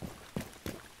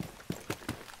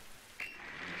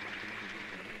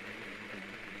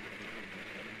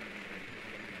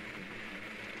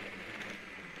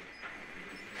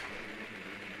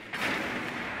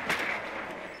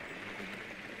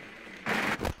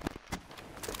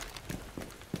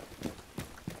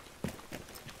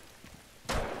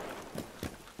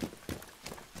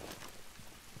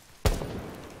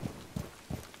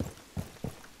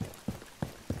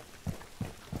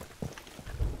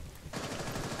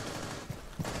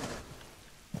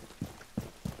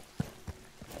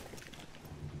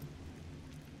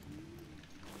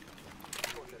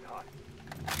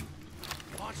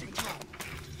 Launching drone.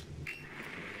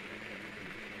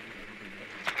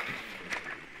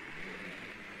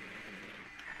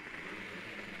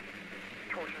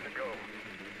 Torches a go.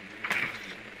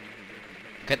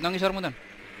 Ket nang isor mo dan.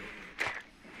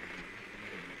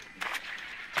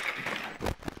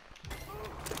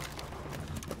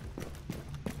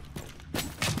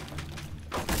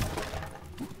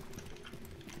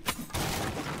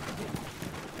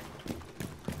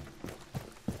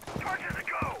 Torches a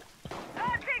go.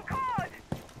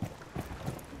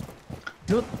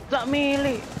 Lu tak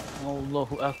milih.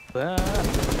 Allahu Akbar.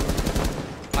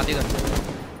 Mati kan.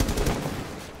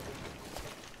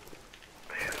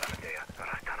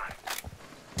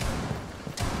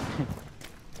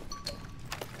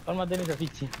 Kan mati ni dah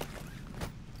fiji.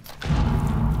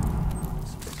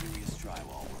 Some serious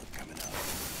drywall work coming up.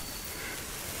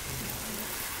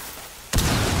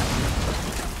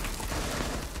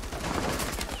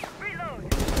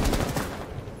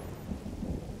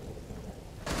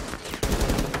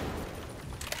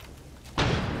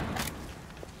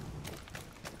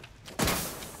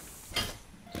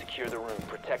 Secure the room.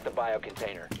 Protect the bio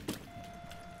container.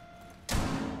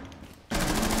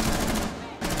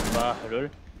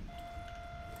 Bahrul.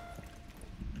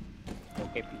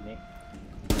 Oke, ini.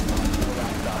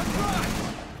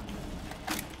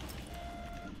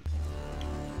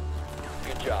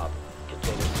 Good job.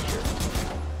 Container secure.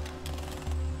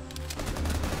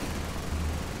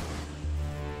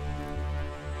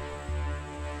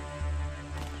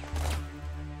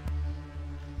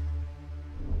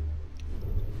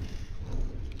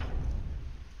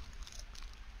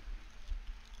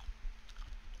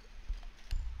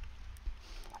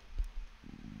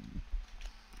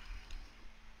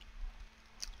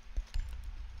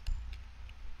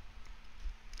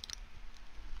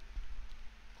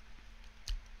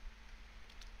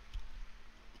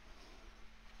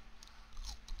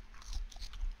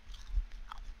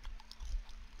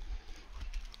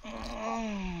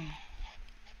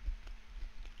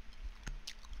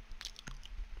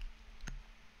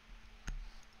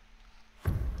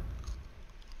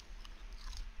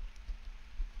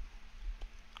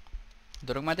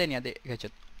 Dorong mati nih adik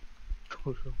gadget.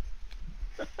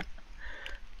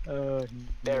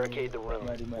 Barricade the room.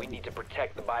 We need to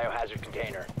protect the biohazard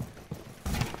container.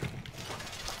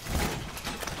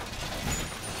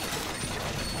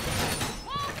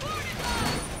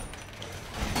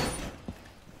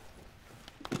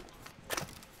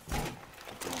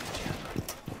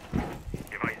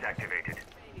 Device activated.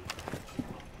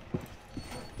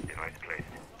 Device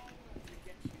placed.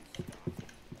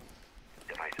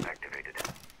 Device activated.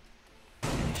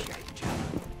 Initiate jammer.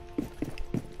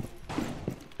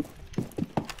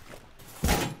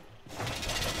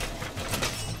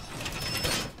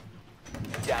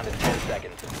 Down to 10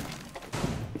 seconds.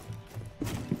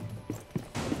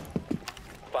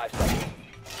 5 seconds.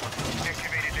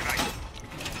 Activated device.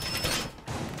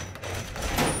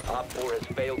 Op 4 has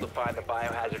failed to find the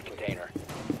biohazard container.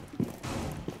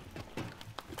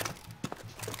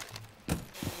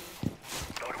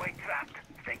 Doorway trapped.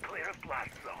 Stay clear of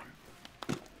blast zone.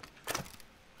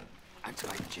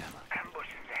 Activate jammer.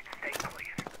 Ambush set. Stay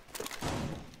clear.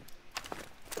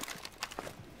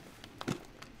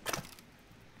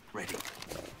 Ready.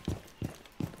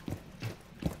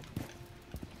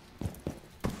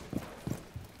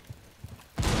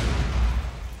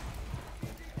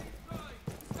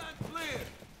 Stand clear.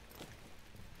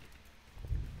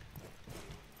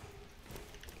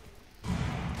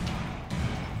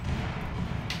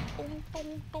 Tung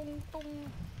tung tung tung.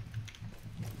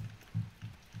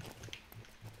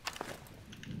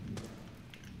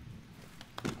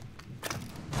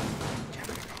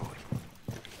 Jammer deployed.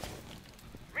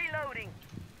 Reloading.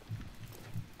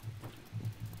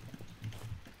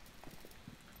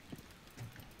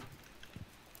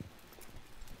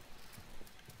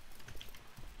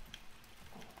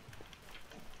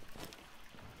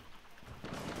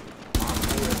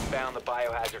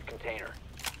 biohazard container.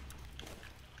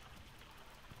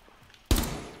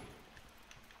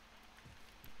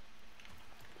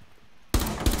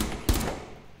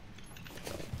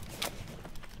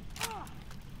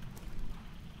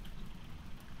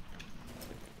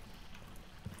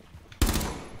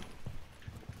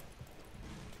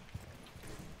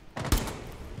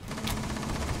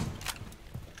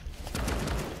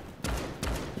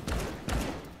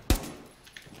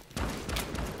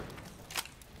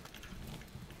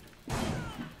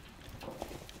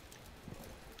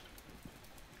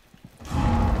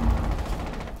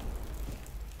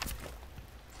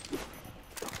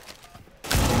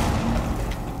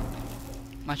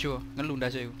 Maju, ngeluh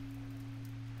ndas iku.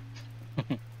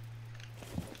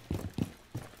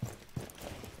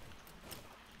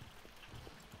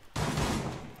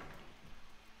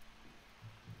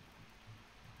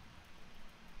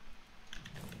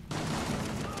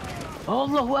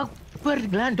 Allahu Akbar,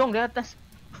 gelandong di atas.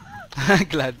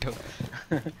 Geladong.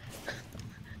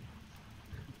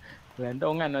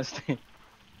 Gelandongan pasti.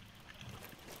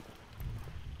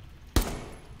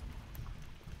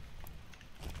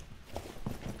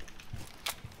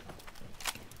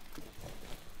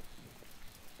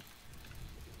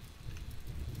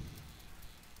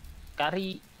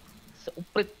 Kari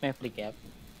seuprit Maverick ya.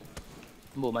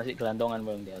 Bu masih gelandongan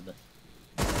bang di atas.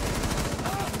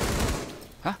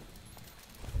 Hah?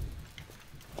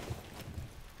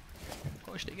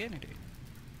 Kok sedek gini deh?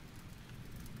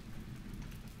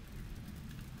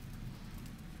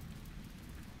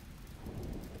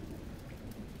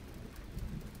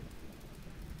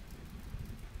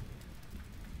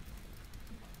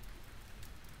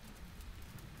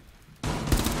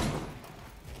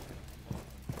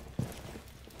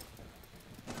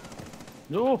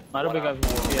 Ada backup.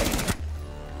 Iya.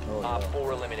 Op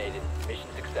 4 eliminated. Mission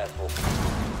successful.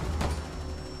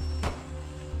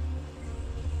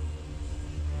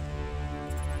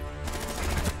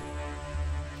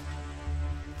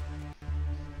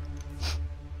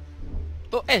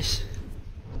 Oh, es.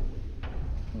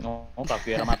 Oh,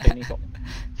 tapi era mati nih kok.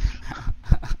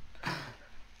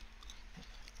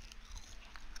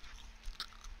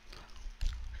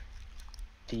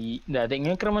 Di, nggak ada yang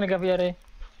ngeker mana kafiare.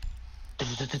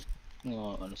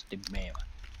 Oh, Steam mewah.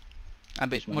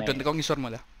 Ambek Terus mudun mana? teko ngisor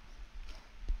malah.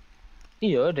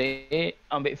 Iya, deh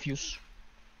ambek views.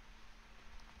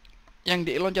 Yang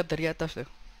diloncat dari atas tuh.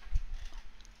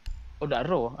 Udah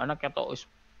ro, anak ketok wis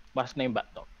pas nembak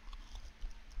tok.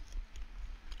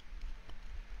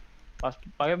 Pas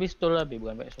pakai pistol lebih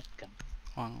bukan pakai shotgun.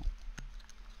 Wang.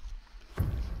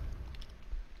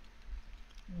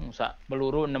 Sak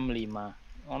peluru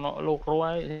 65. Ono loro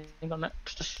ae sing kena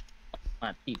terus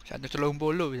mati. 130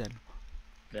 bisa.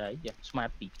 Ya iya, terus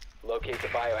mati. Locate the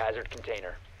biohazard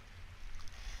container.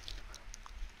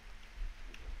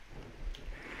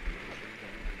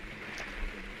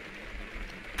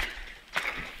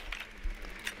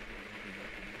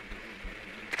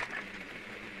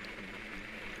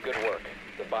 Good work.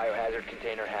 The biohazard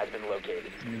container has been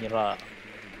located. Menyerah.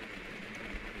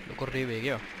 Ukur dhewe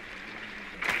iki yo.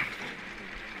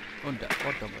 Oh ndak,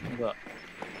 foto kok. Enggak.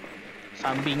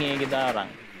 Sampingnya kita orang.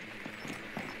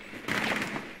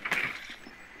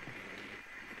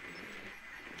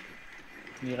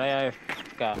 Mirai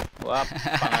AFK. Wah,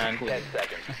 panganku. 10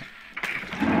 seconds.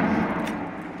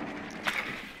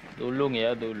 Tolong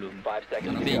ya, tolong. 5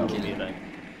 seconds to Thank go. you. Mirai.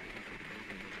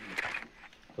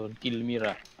 Don't kill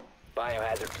Mira.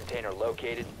 Biohazard container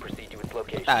located. Proceed to its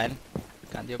location. Tahan.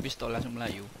 Ganti pistol langsung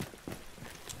melayu.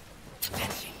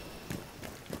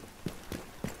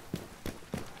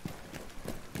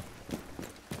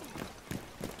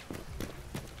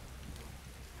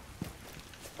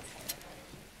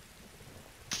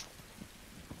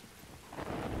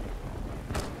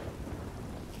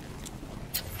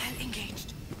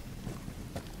 Engaged.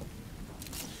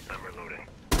 I'm reloading.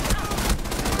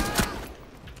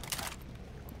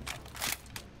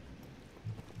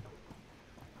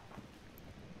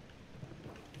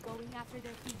 Going after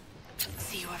their feet.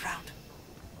 See you around.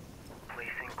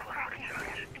 Placing cluster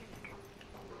charge.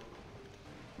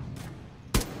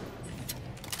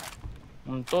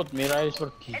 Untut Mira is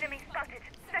pergi. Enemy spotted.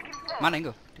 Second floor. Mana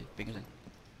engko? Di pinggir sana.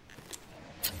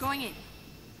 Going in.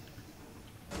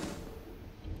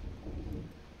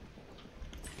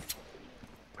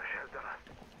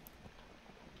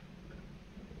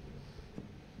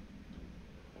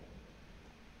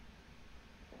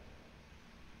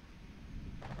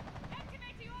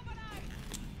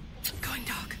 Going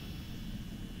dark.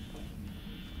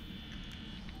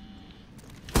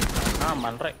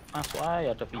 Aman rek, masuk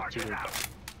aja ada vigil.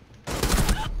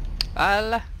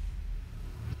 Alah.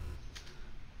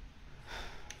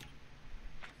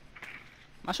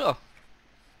 Masuk oh.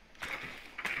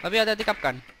 Tapi hati-hati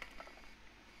kapkan.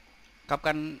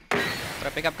 Kapkan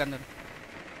trap kapkan tuh.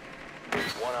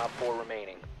 One op 4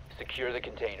 remaining. Secure the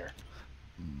container.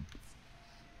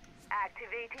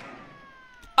 Activating.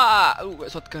 Gak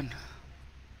shotgun.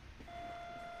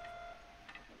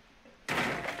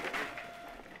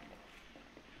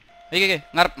 Oke,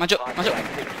 ngarep, masuk. Hostile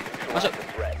activity. Masuk. Neutralize the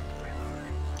threat.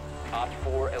 Op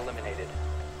 4 eliminated.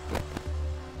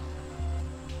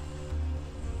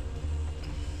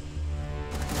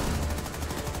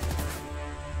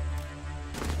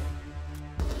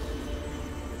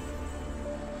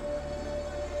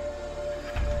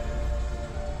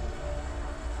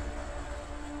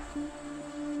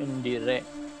 Indirek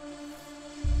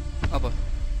Apa?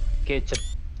 kecep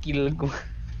kill gua.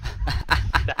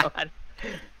 Tawan.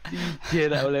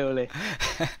 Dijera oleh-oleh.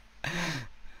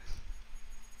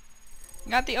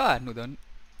 Ngati anu Don.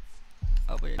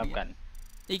 Apa ya dia? Bukan.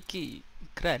 Iki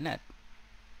granat.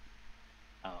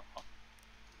 Oh.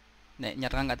 Nek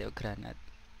nyerang ngati granat.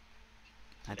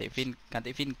 Ngati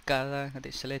Vinka lah, ngati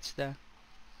sledge dah.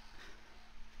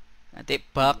 Nanti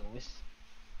bug. Wis.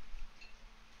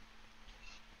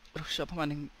 Terus siapa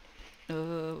maning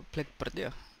Blackbird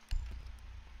ya?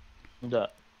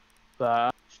 Enggak.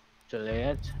 Bak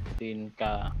jelek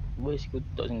Tinka. Wis iku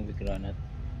tok sing granat.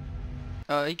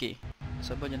 Iki.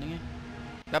 Siapa jenenge?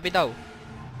 Tapi tahu.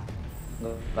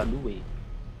 Enggak duwe.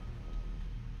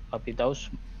 Tapi tahu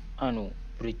anu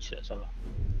bridge gak salah.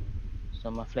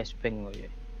 Sama flashbang kok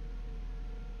ya.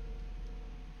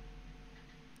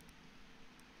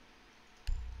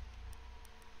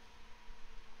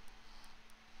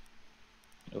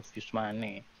 Obvious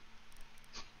mana?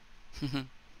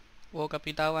 Wow,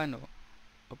 kapitawan oh.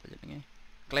 Apa jenenge?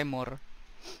 Claymore.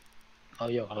 Oh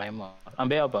iya Claymore.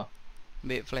 Ambil apa?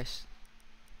 Mbek flash.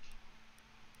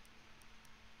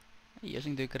 Iya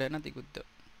sing duwe granat iku tok.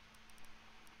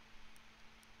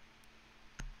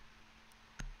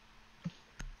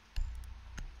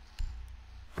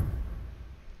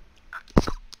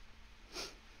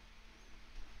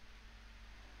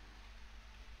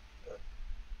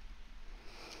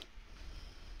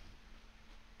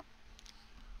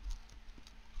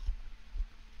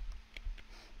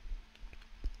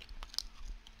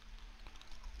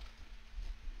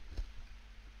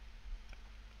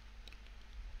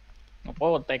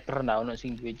 Apa taker ndak ono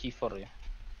sing duwe GeForce ya.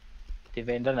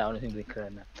 Defender ndak ono sing duwe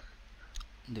granat.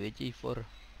 Duwe G4.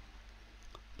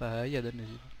 Bahaya dan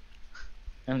sih.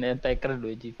 Yang taker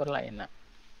duwe GeForce lah enak.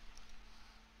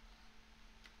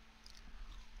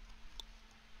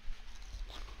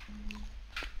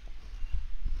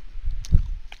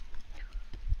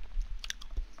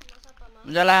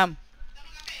 Salam.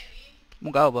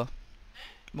 Munggah apa?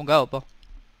 Munggah apa?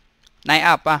 Naik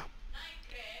apa?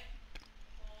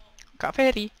 Kak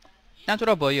Ferry. Yang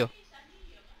Surabaya.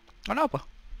 Kenapa?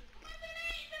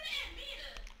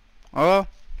 Oh,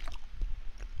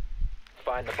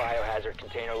 Find the biohazard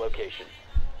container location.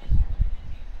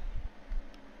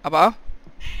 apa?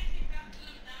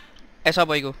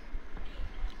 Apa iku?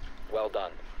 Well done.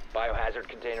 Biohazard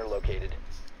container located.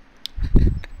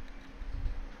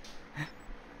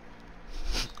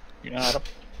 Ngarep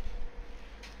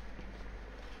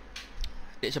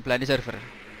Di sebelah di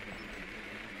server.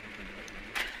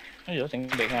 ayo sing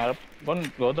mbek ngarep kon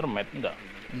watermat ndak.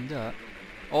 Enggak.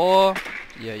 Oh,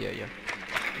 iya.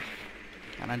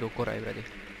 Karena dukur aja berarti.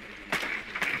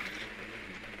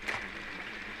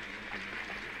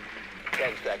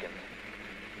 10 seconds.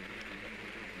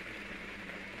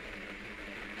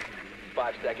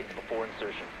 5 seconds before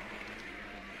insertion.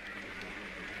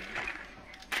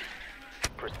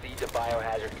 Proceed to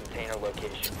biohazard container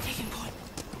location. Taking point.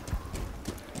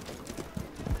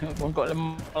 Kon kok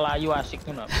melayu asik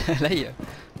tuh nak. Lah iya.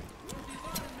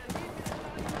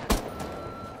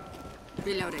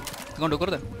 Reloading. Tengok dukur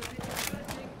tuh.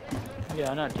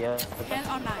 Ya anak dia. Hell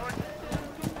online.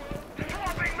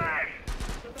 Swapping mag.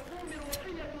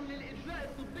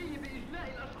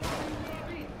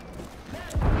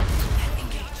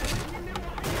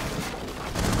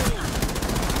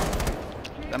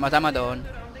 Sama-sama Don.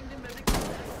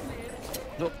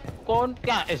 Loh, kon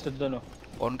KS tuh no.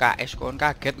 Kon KS, kon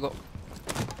kaget kok.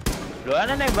 Lo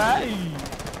ana nek bayi.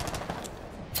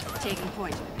 Taking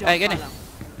point. Hey, Don't gini. follow.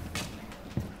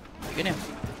 Gini.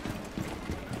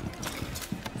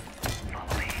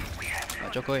 Pak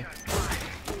Jokowi.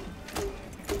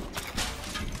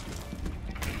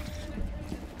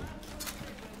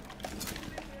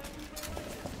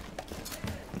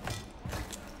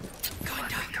 Going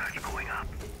dark. Charge going up.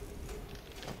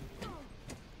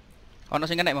 Ono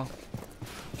sing kena mau.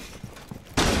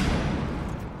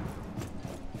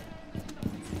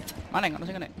 Mana yang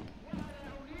sing kene?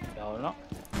 Ya ono.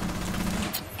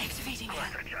 Activating here.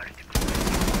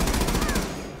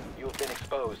 You have been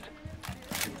exposed.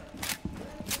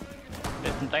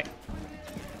 Entek.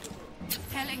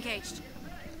 Hell engaged.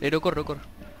 Dukur.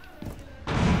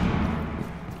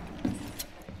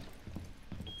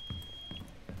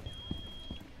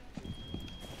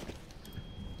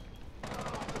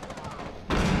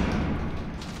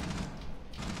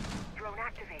 Drone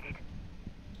activated.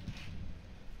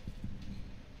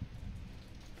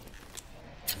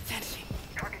 Vanishing.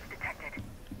 Targets detected.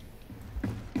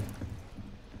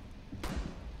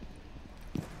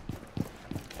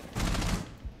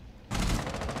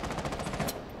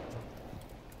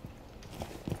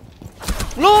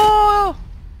 Loh.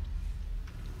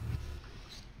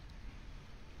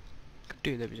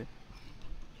 Gede tapi bisa.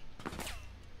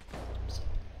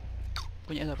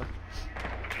 Punya siapa?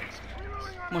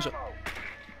 Masuk.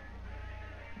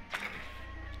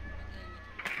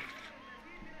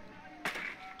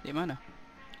 Di mana?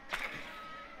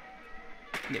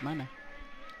 Di mana?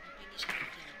 Ini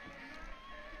syaratnya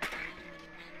kalian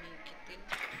minimal ngikutin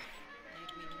air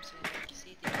minum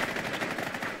seleksi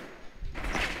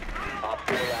Op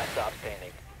 4 last stop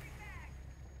standing.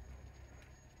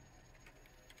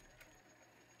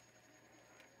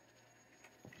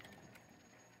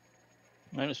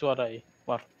 Mana suara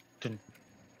Warden.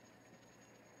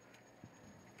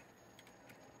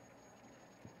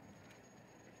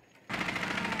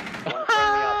 One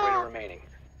friendly operator remaining.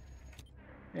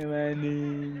 Emani.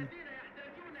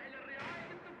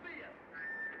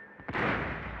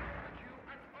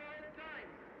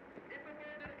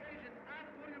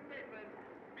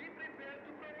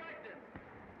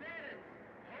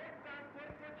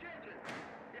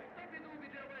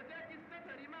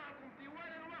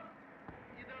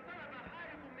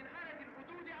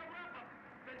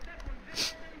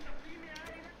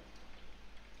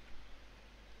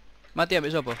 Mati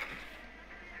ambek sapa?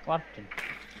 Warden.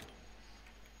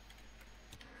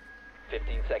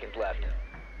 15 seconds left.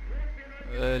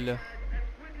 Alah.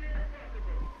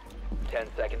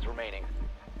 10 seconds remaining.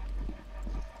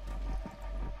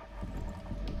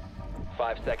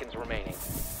 5 seconds remaining.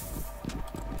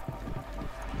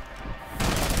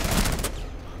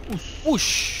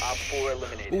 Ush. Op 4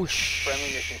 eliminated. Ush. Friendly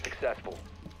mission successful.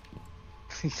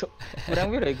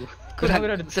 Kurang piro iku? Kurang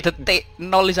piro detik? sedetik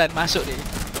 0 lisan masuk deh.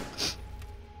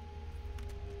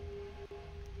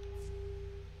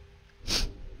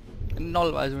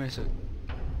 Nol pas masuk.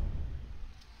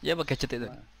 Ya apa gadget itu?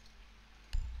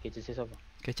 Gadget sih sapa?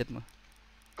 Gadget mah.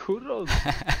 Kurang.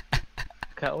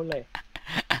 Gak oleh.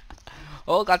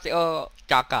 Oh kasih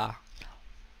caka.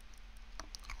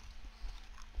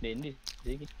 Ini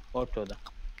iki. Podo ta.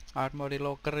 Armory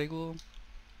locker iku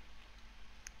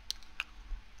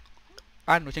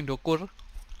anu sing dukur.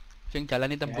 Sing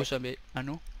jalani tembus sampe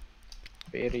anu.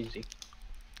 Very sih.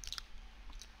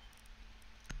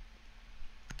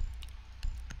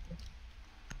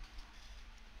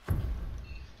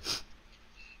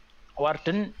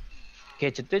 Warden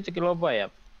gadgetnya cekil apa ya?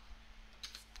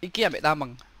 Iki ambek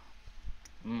tameng.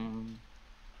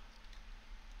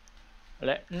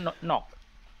 Lek knock.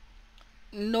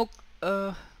 Nuk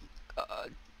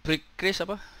brick case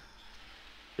apa?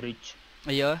 Bridge.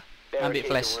 Iya, ambil Barricade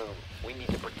flash. the room. We need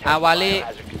to protect Awali- the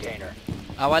biohazard container.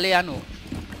 Awalnya anu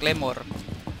Claymore.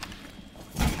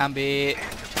 Ambil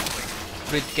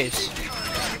briefcase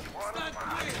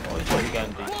Oh, itu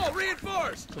diganti. Wall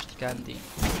reinforced! terus diganti.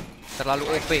 Terlalu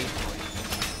OP.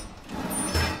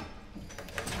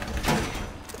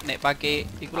 Nek pakai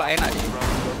iku lah enak sih.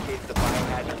 Locate the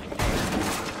biohazard container.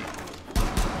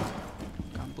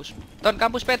 Kampus. Ton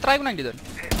kampus Petra iku nang ndi, Ton?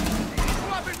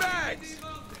 Swapping bags!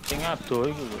 Sing ado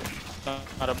iku lho.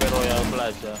 Ngarepe Royal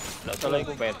Plaza. Ndak salah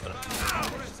iku Petra.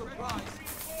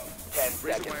 10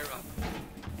 seconds.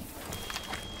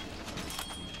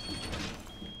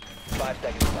 5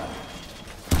 seconds left.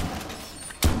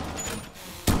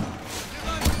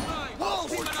 Op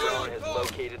 4 drone has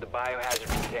located the biohazard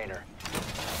container.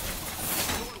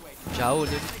 Jauh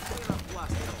dia.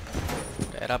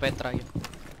 Daerah Petra ya.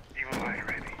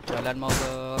 Jalan mau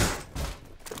ke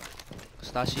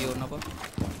stasiun apa?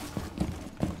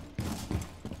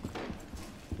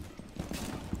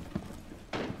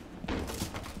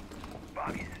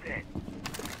 Bobby's fit.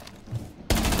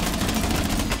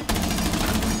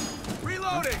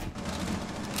 Reloading!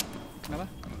 Kenapa?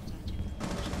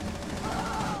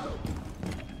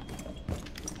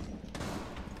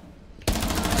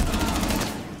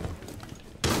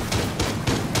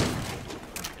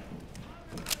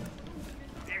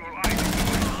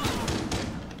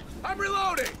 I'm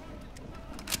reloading!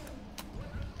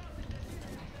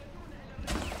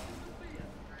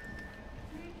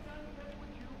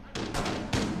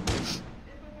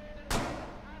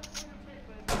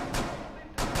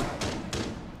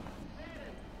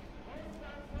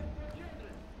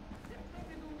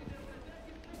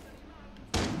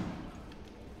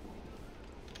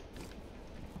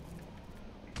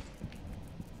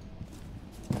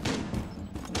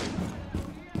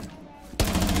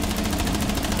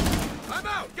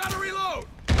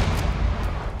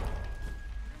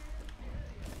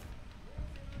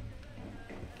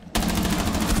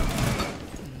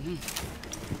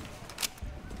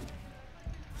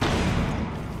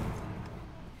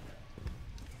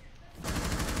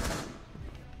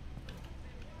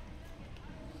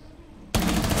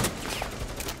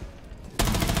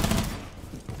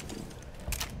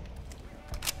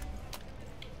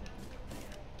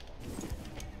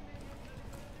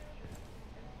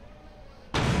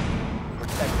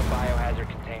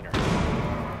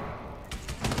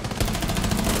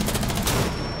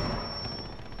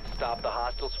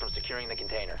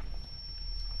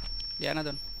 Ya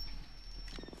Nathan.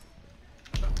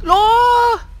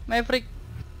 Loh, Maverick.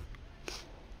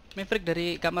 Maverick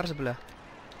dari kamar sebelah.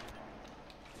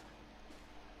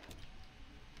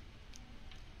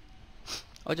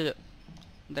 Oh, cocok.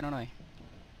 Bentar nono.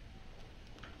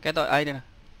 Ketok, ini nah.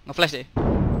 Nge-flash deh.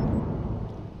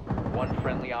 One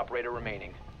friendly operator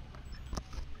remaining.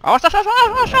 Awas, awas,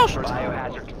 awas, awas.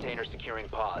 Biohazard container securing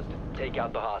paused. Take out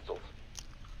the hostiles.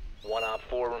 One op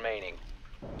 4 remaining.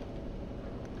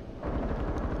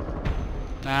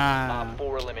 Nah, Op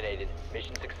 4 eliminated.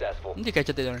 Mission successful. ini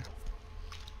gadget itu.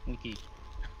 Iki.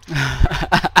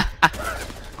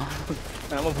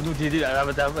 Nama bunuh diri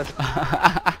tidak dapat.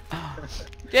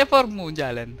 Kayak formu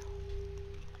jalan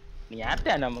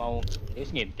Niatnya anak mau terus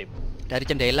ngintip. dari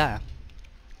jendela.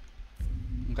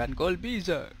 Bukan kol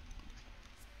bisa.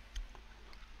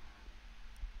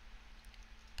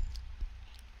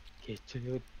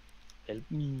 Kecut. Help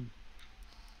me.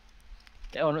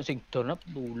 Ono sing down up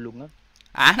tulung kan.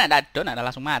 Ah, nak dado, nak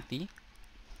langsung mati.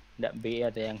 Ndak B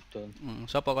ada yang down.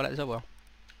 Sopo kalau sopo?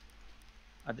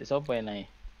 Ada siapa yang naik?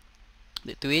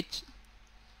 Di Twitch.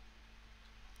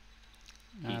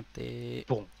 Nanti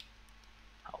Bong.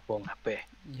 Aku bong HP.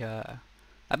 ya.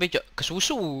 Tapi cok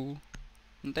kesusu.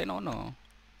 Ente nono.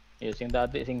 Ya sing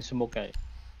tadi sing smoke kae.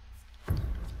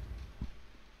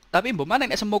 Tapi mbok mana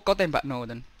nek semuk kau tembak no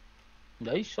ten.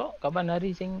 Ndak iso kapan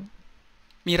hari sing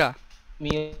Mira.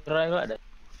 Mira itu ada.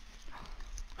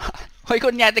 Oh,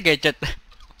 ikut nyate gadget.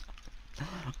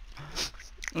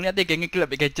 Nyate geng iki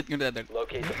lebih gadget ngono ten.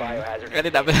 Locate the biohazard Kali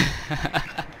tak container.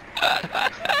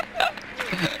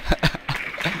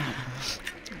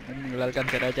 Menggunakan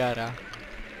cara-cara.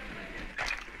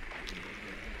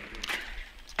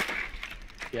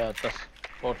 Di atas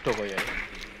foto kok ya.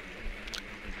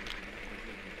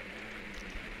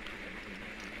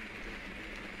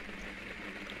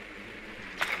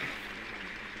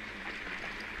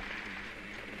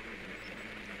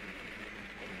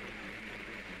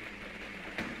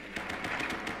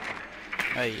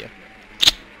 Ah, iya.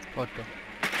 Foto.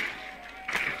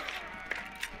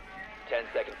 10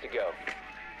 seconds to go.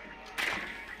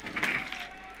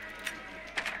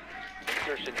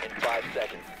 Insertion in 5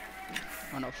 seconds.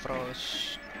 Ono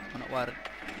frost, ono ward.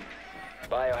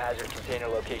 Biohazard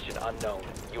container location unknown.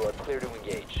 You are clear to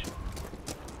engage.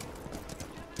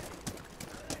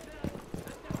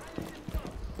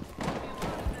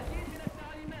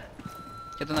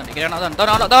 Kita nanti kira nonton,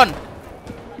 ton.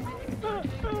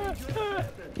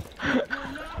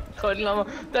 Kau ni lama.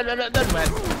 Dan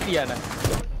mati ya nak.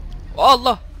 Oh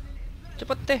Allah,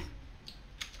 cepet deh.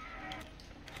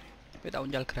 Kita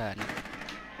unjal granat.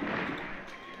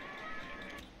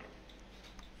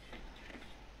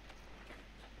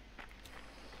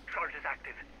 Charge is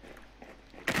active.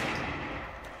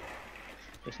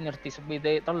 Terus ngerti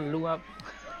sepeda telu apa?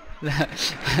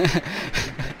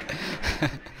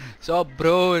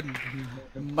 Sobron.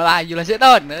 Melayu lah sih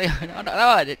ton. Ono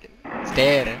apa?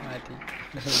 Stare mati.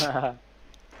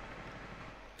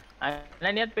 Ana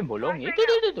niat pembolong itu.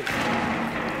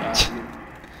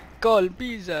 Kol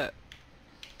bisa.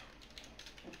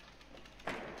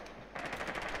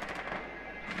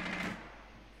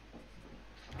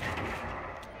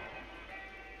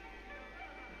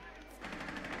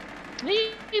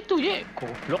 Itu ya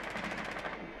goblok.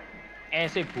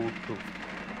 Ese bodoh.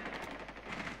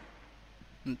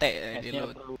 Entek di Esnya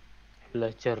laut. perlu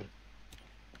belajar.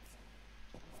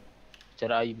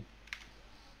 Cara aib.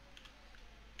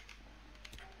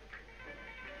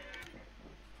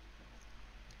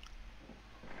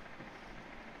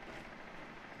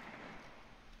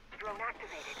 Drone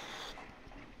activated.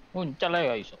 Muncal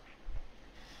aja iso.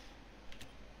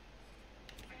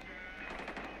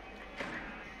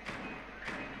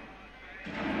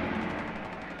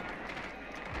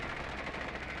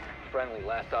 Friendly,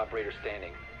 last operator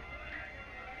standing.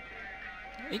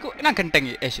 Iku nang genteng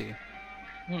ya sih.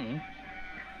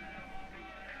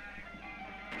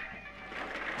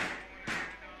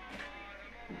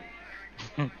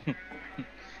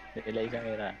 Delay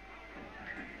kamera.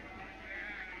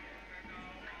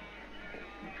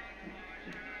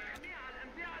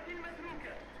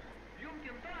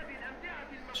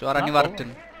 Suaranya Apa?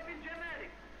 Warden.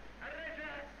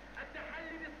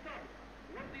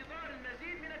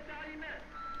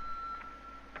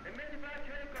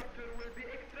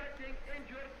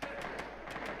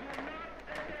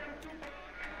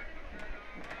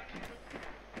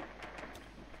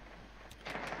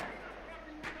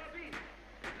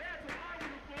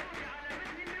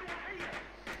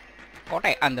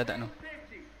 Kotekan dadak no.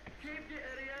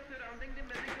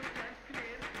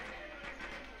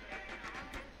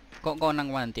 Kok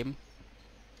nang one team?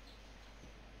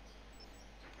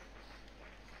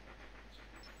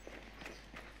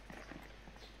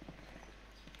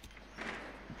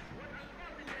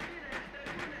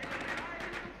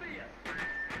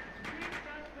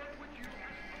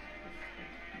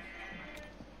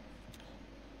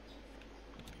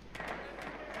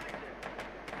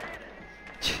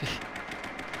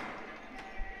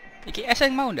 Iki es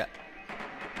yang mau ndak?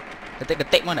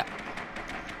 Detik-detik mau ndak?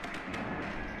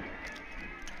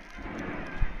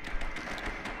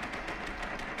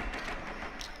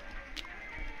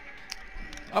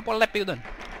 Apa lab itu, Don?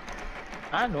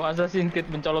 Anu Assassin's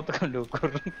Creed mencolot tekan dukur.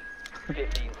 15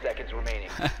 seconds remaining.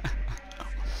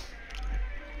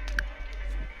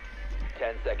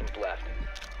 10 seconds left.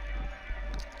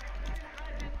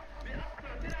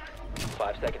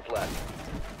 5 seconds left.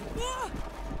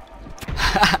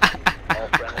 All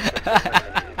friendlies have been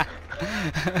eliminated.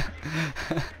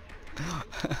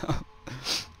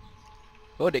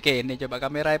 Oh, dek kene coba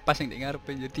kamera pas yang dek ngarepe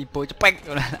jadi tipe cepek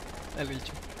ora.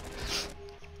 Lucu.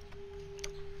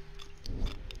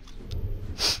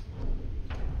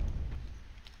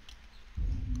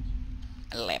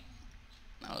 Lab.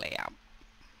 Lab.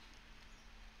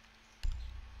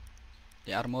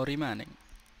 Di armory mana?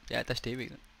 Di atas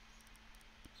dewi.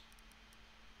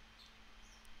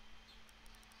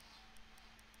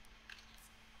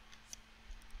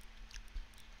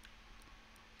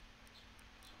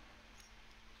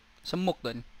 Semuk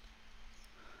dan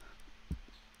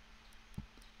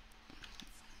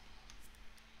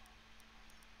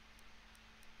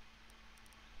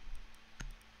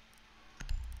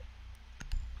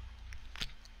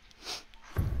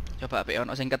coba ape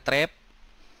ono sing ketrap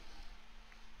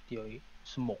Yo,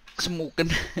 smoke.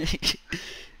 semuken.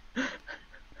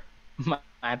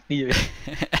 Mati ya.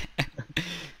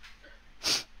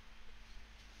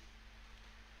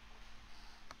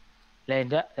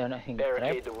 Lenda ana sing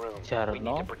Barricade trap, the room. We need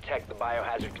Jarno, to protect the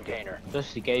biohazard container.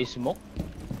 terus dikai smoke.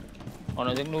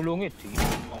 Ana sing nulungi di.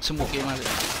 Semuke mas.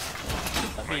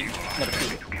 Tapi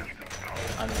ngerti.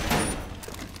 Anu.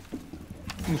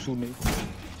 Musuhnya.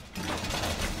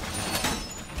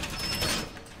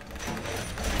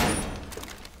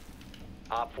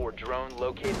 Op 4 drone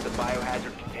located the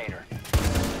biohazard container.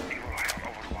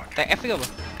 TF itu apa?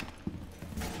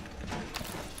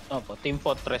 Apa? Team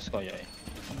Fortress kaya ya.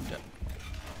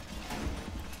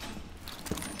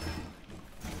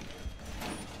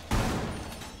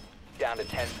 Down to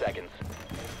 10 seconds.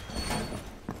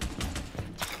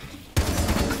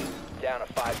 Down to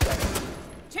 5 seconds.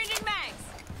 Changing mags.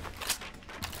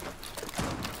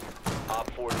 Op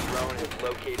 4 drone has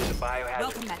located the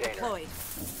biohazard Welcome mat container. deployed.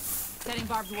 Setting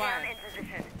barbed wire. In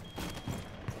position.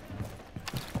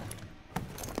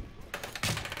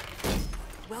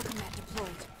 Welcome mat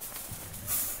deployed.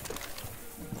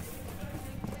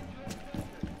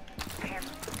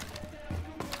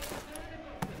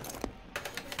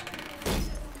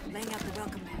 Laying out the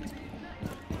welcome mat.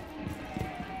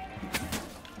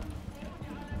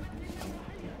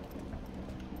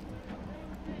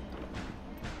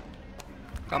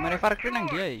 Kamera Farkrin yang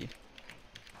dia iki.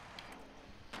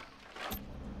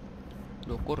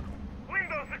 Dukur.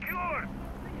 Window secure.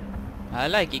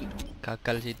 Alah iki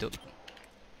gagal situ.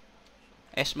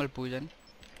 Es mlebu jan.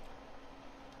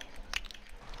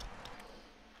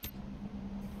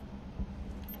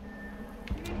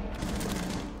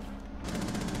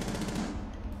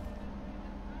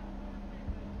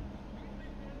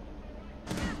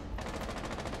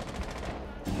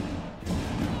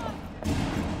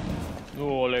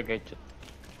 Oleh gadget.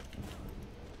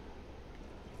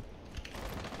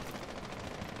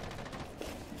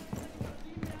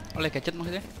 Oleh gadget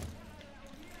maksudnya?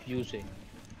 Fuse.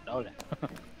 Nggak oleh.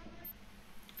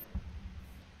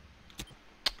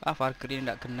 Ah, Farkrin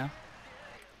ndak kena.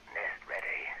 Nest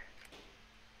ready.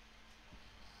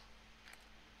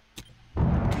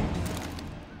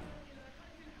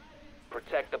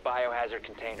 Protect the biohazard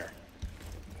container.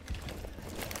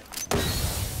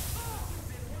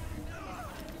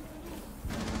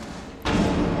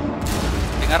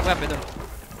 Dengar apa itu?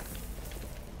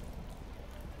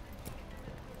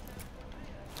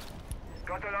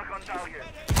 Got a lock on target.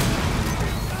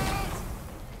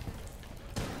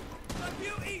 The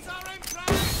beauties are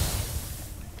impressed.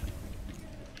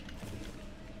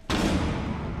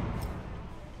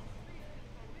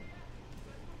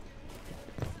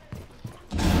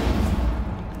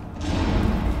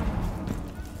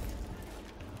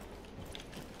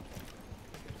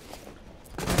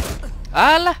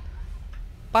 Alah.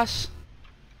 Pas.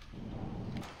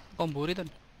 Komburi tuh.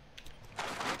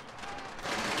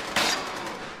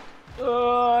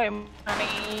 Oh,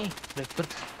 mana?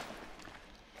 Blackbird.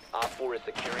 Op 4 is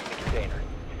securing the container.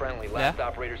 Friendly, last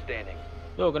operator standing.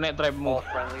 Tuh kena trapmu. All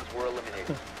friendlies were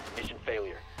eliminated. Mission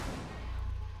failure.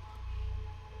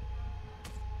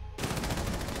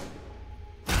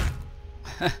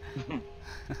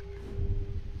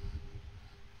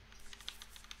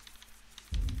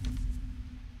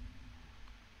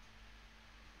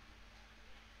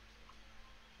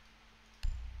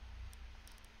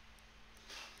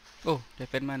 Oh,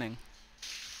 Devin Maneng.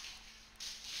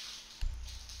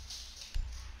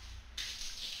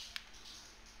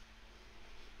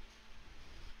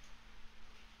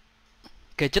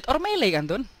 Gadget or melee kan,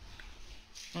 Ton?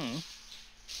 Hmm.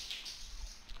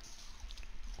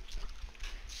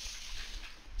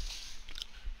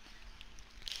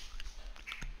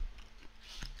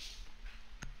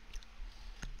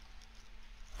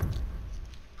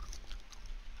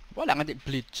 Wala nganti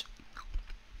bleach.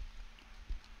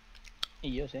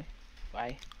 Iya sih.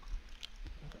 Bye.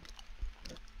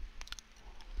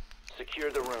 Secure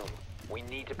the room. We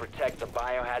need to protect the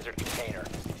biohazard container.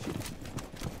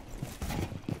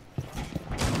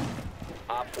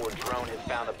 Op 4 drone has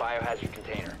found the biohazard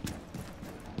container.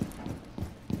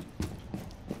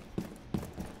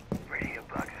 Ready to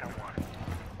block someone.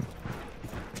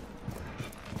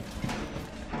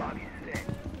 Lobby's set.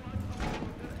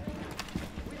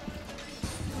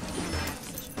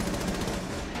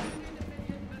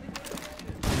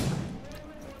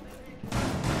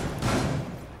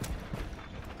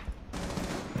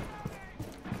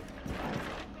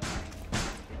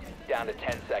 Down to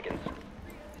 10 seconds.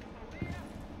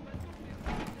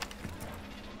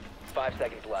 5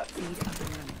 seconds left. Feed up and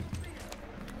running.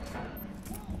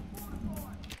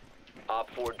 Op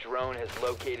 4 drone has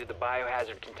located the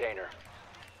biohazard container.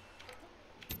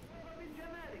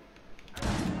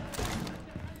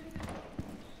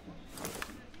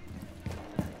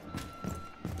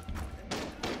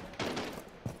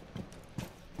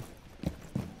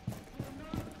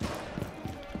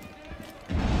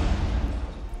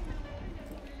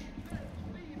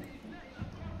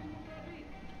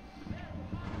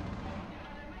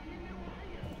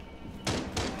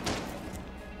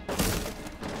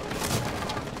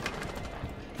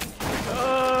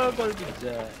 Oh, gol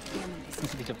bisa. The enemy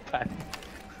is Di depan.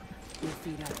 We'll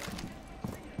feed up.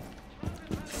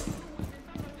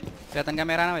 Kelihatan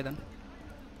kamera apa itu?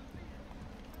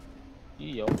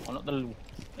 Iya, ono telu.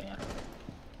 Ya.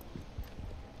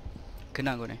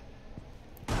 Kena gue nih.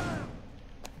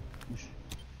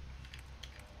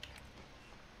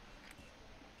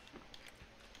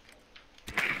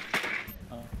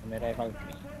 Kamera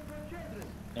Valkyrie.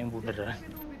 Yang beneran.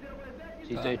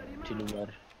 Situ di luar.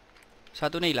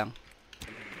 Satu nih hilang.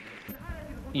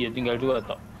 Iya, tinggal 2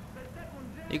 tok.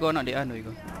 Iku anak di anu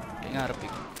iku. Di ngarep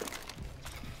iku.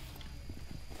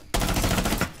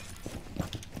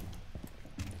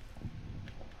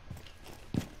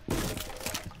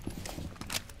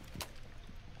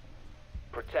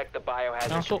 Protect the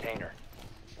biohazard Masuk. container.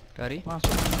 Dari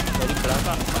Masuk dari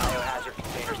belakang. Biohazard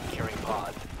container securing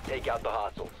pods. Take out the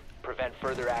hostiles. Prevent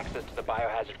further access to the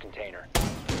biohazard container.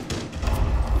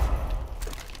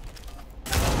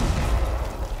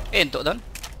 entuk Ton.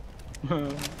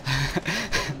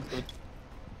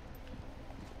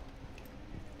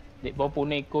 Dek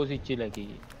Popuneko siji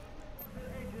lagi.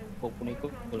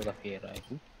 Popuneko gol Caveira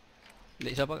itu.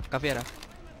 Di siapa? Caveira.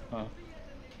 Heeh.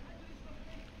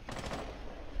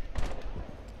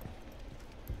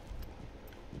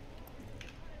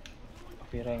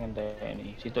 Caveira yang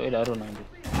ngenteni. Situ Daro nanti.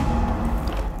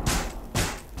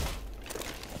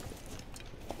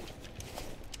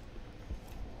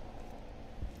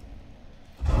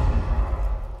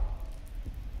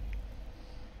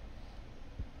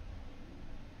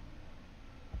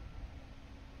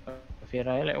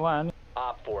 Caveira elek wani.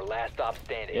 Op 4 last stop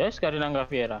standing. Ya, sekali nang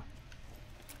Caveira.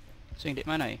 Sing di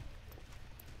mana ya?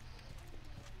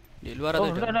 Di luar Oh,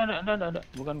 atau di enggak, dalam? enggak.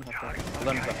 Bukan Caveira.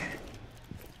 Bukan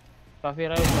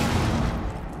Caveira itu.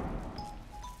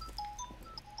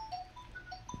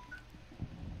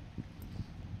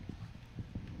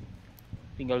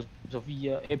 Tinggal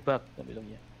Sofia, Bak, tapi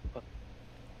Sofia. Bak.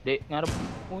 Dek ngarep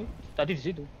tadi di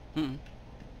situ. Hmm.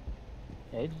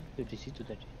 Ya itu di situ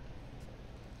tadi.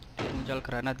 Muncul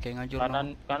granat kayak ngajur.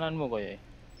 Kananmu kok ya.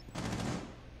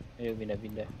 Ayo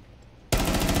pindah-pindah.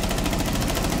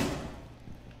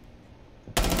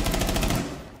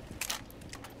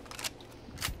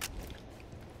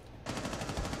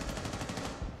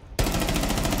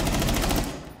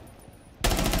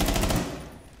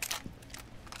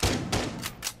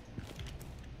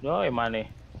 Yo, mana?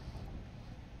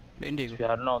 Di ndi iku?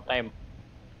 Biar no time.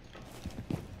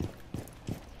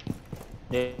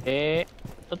 Dek,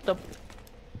 tetep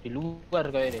di luar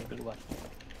kayak deh, di luar.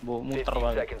 Bu 15 muter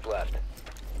banget. seconds left.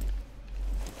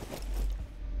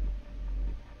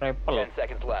 Repel. 10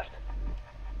 seconds left.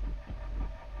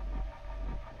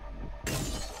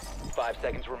 5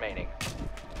 seconds remaining.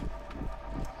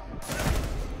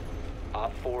 Op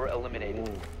 4 eliminated.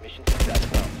 Mission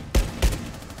successful.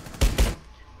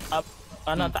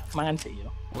 Anak tak mangan sih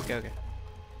yo. Oke.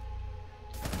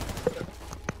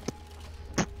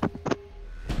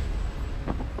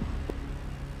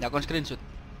 Tak kon screenshot.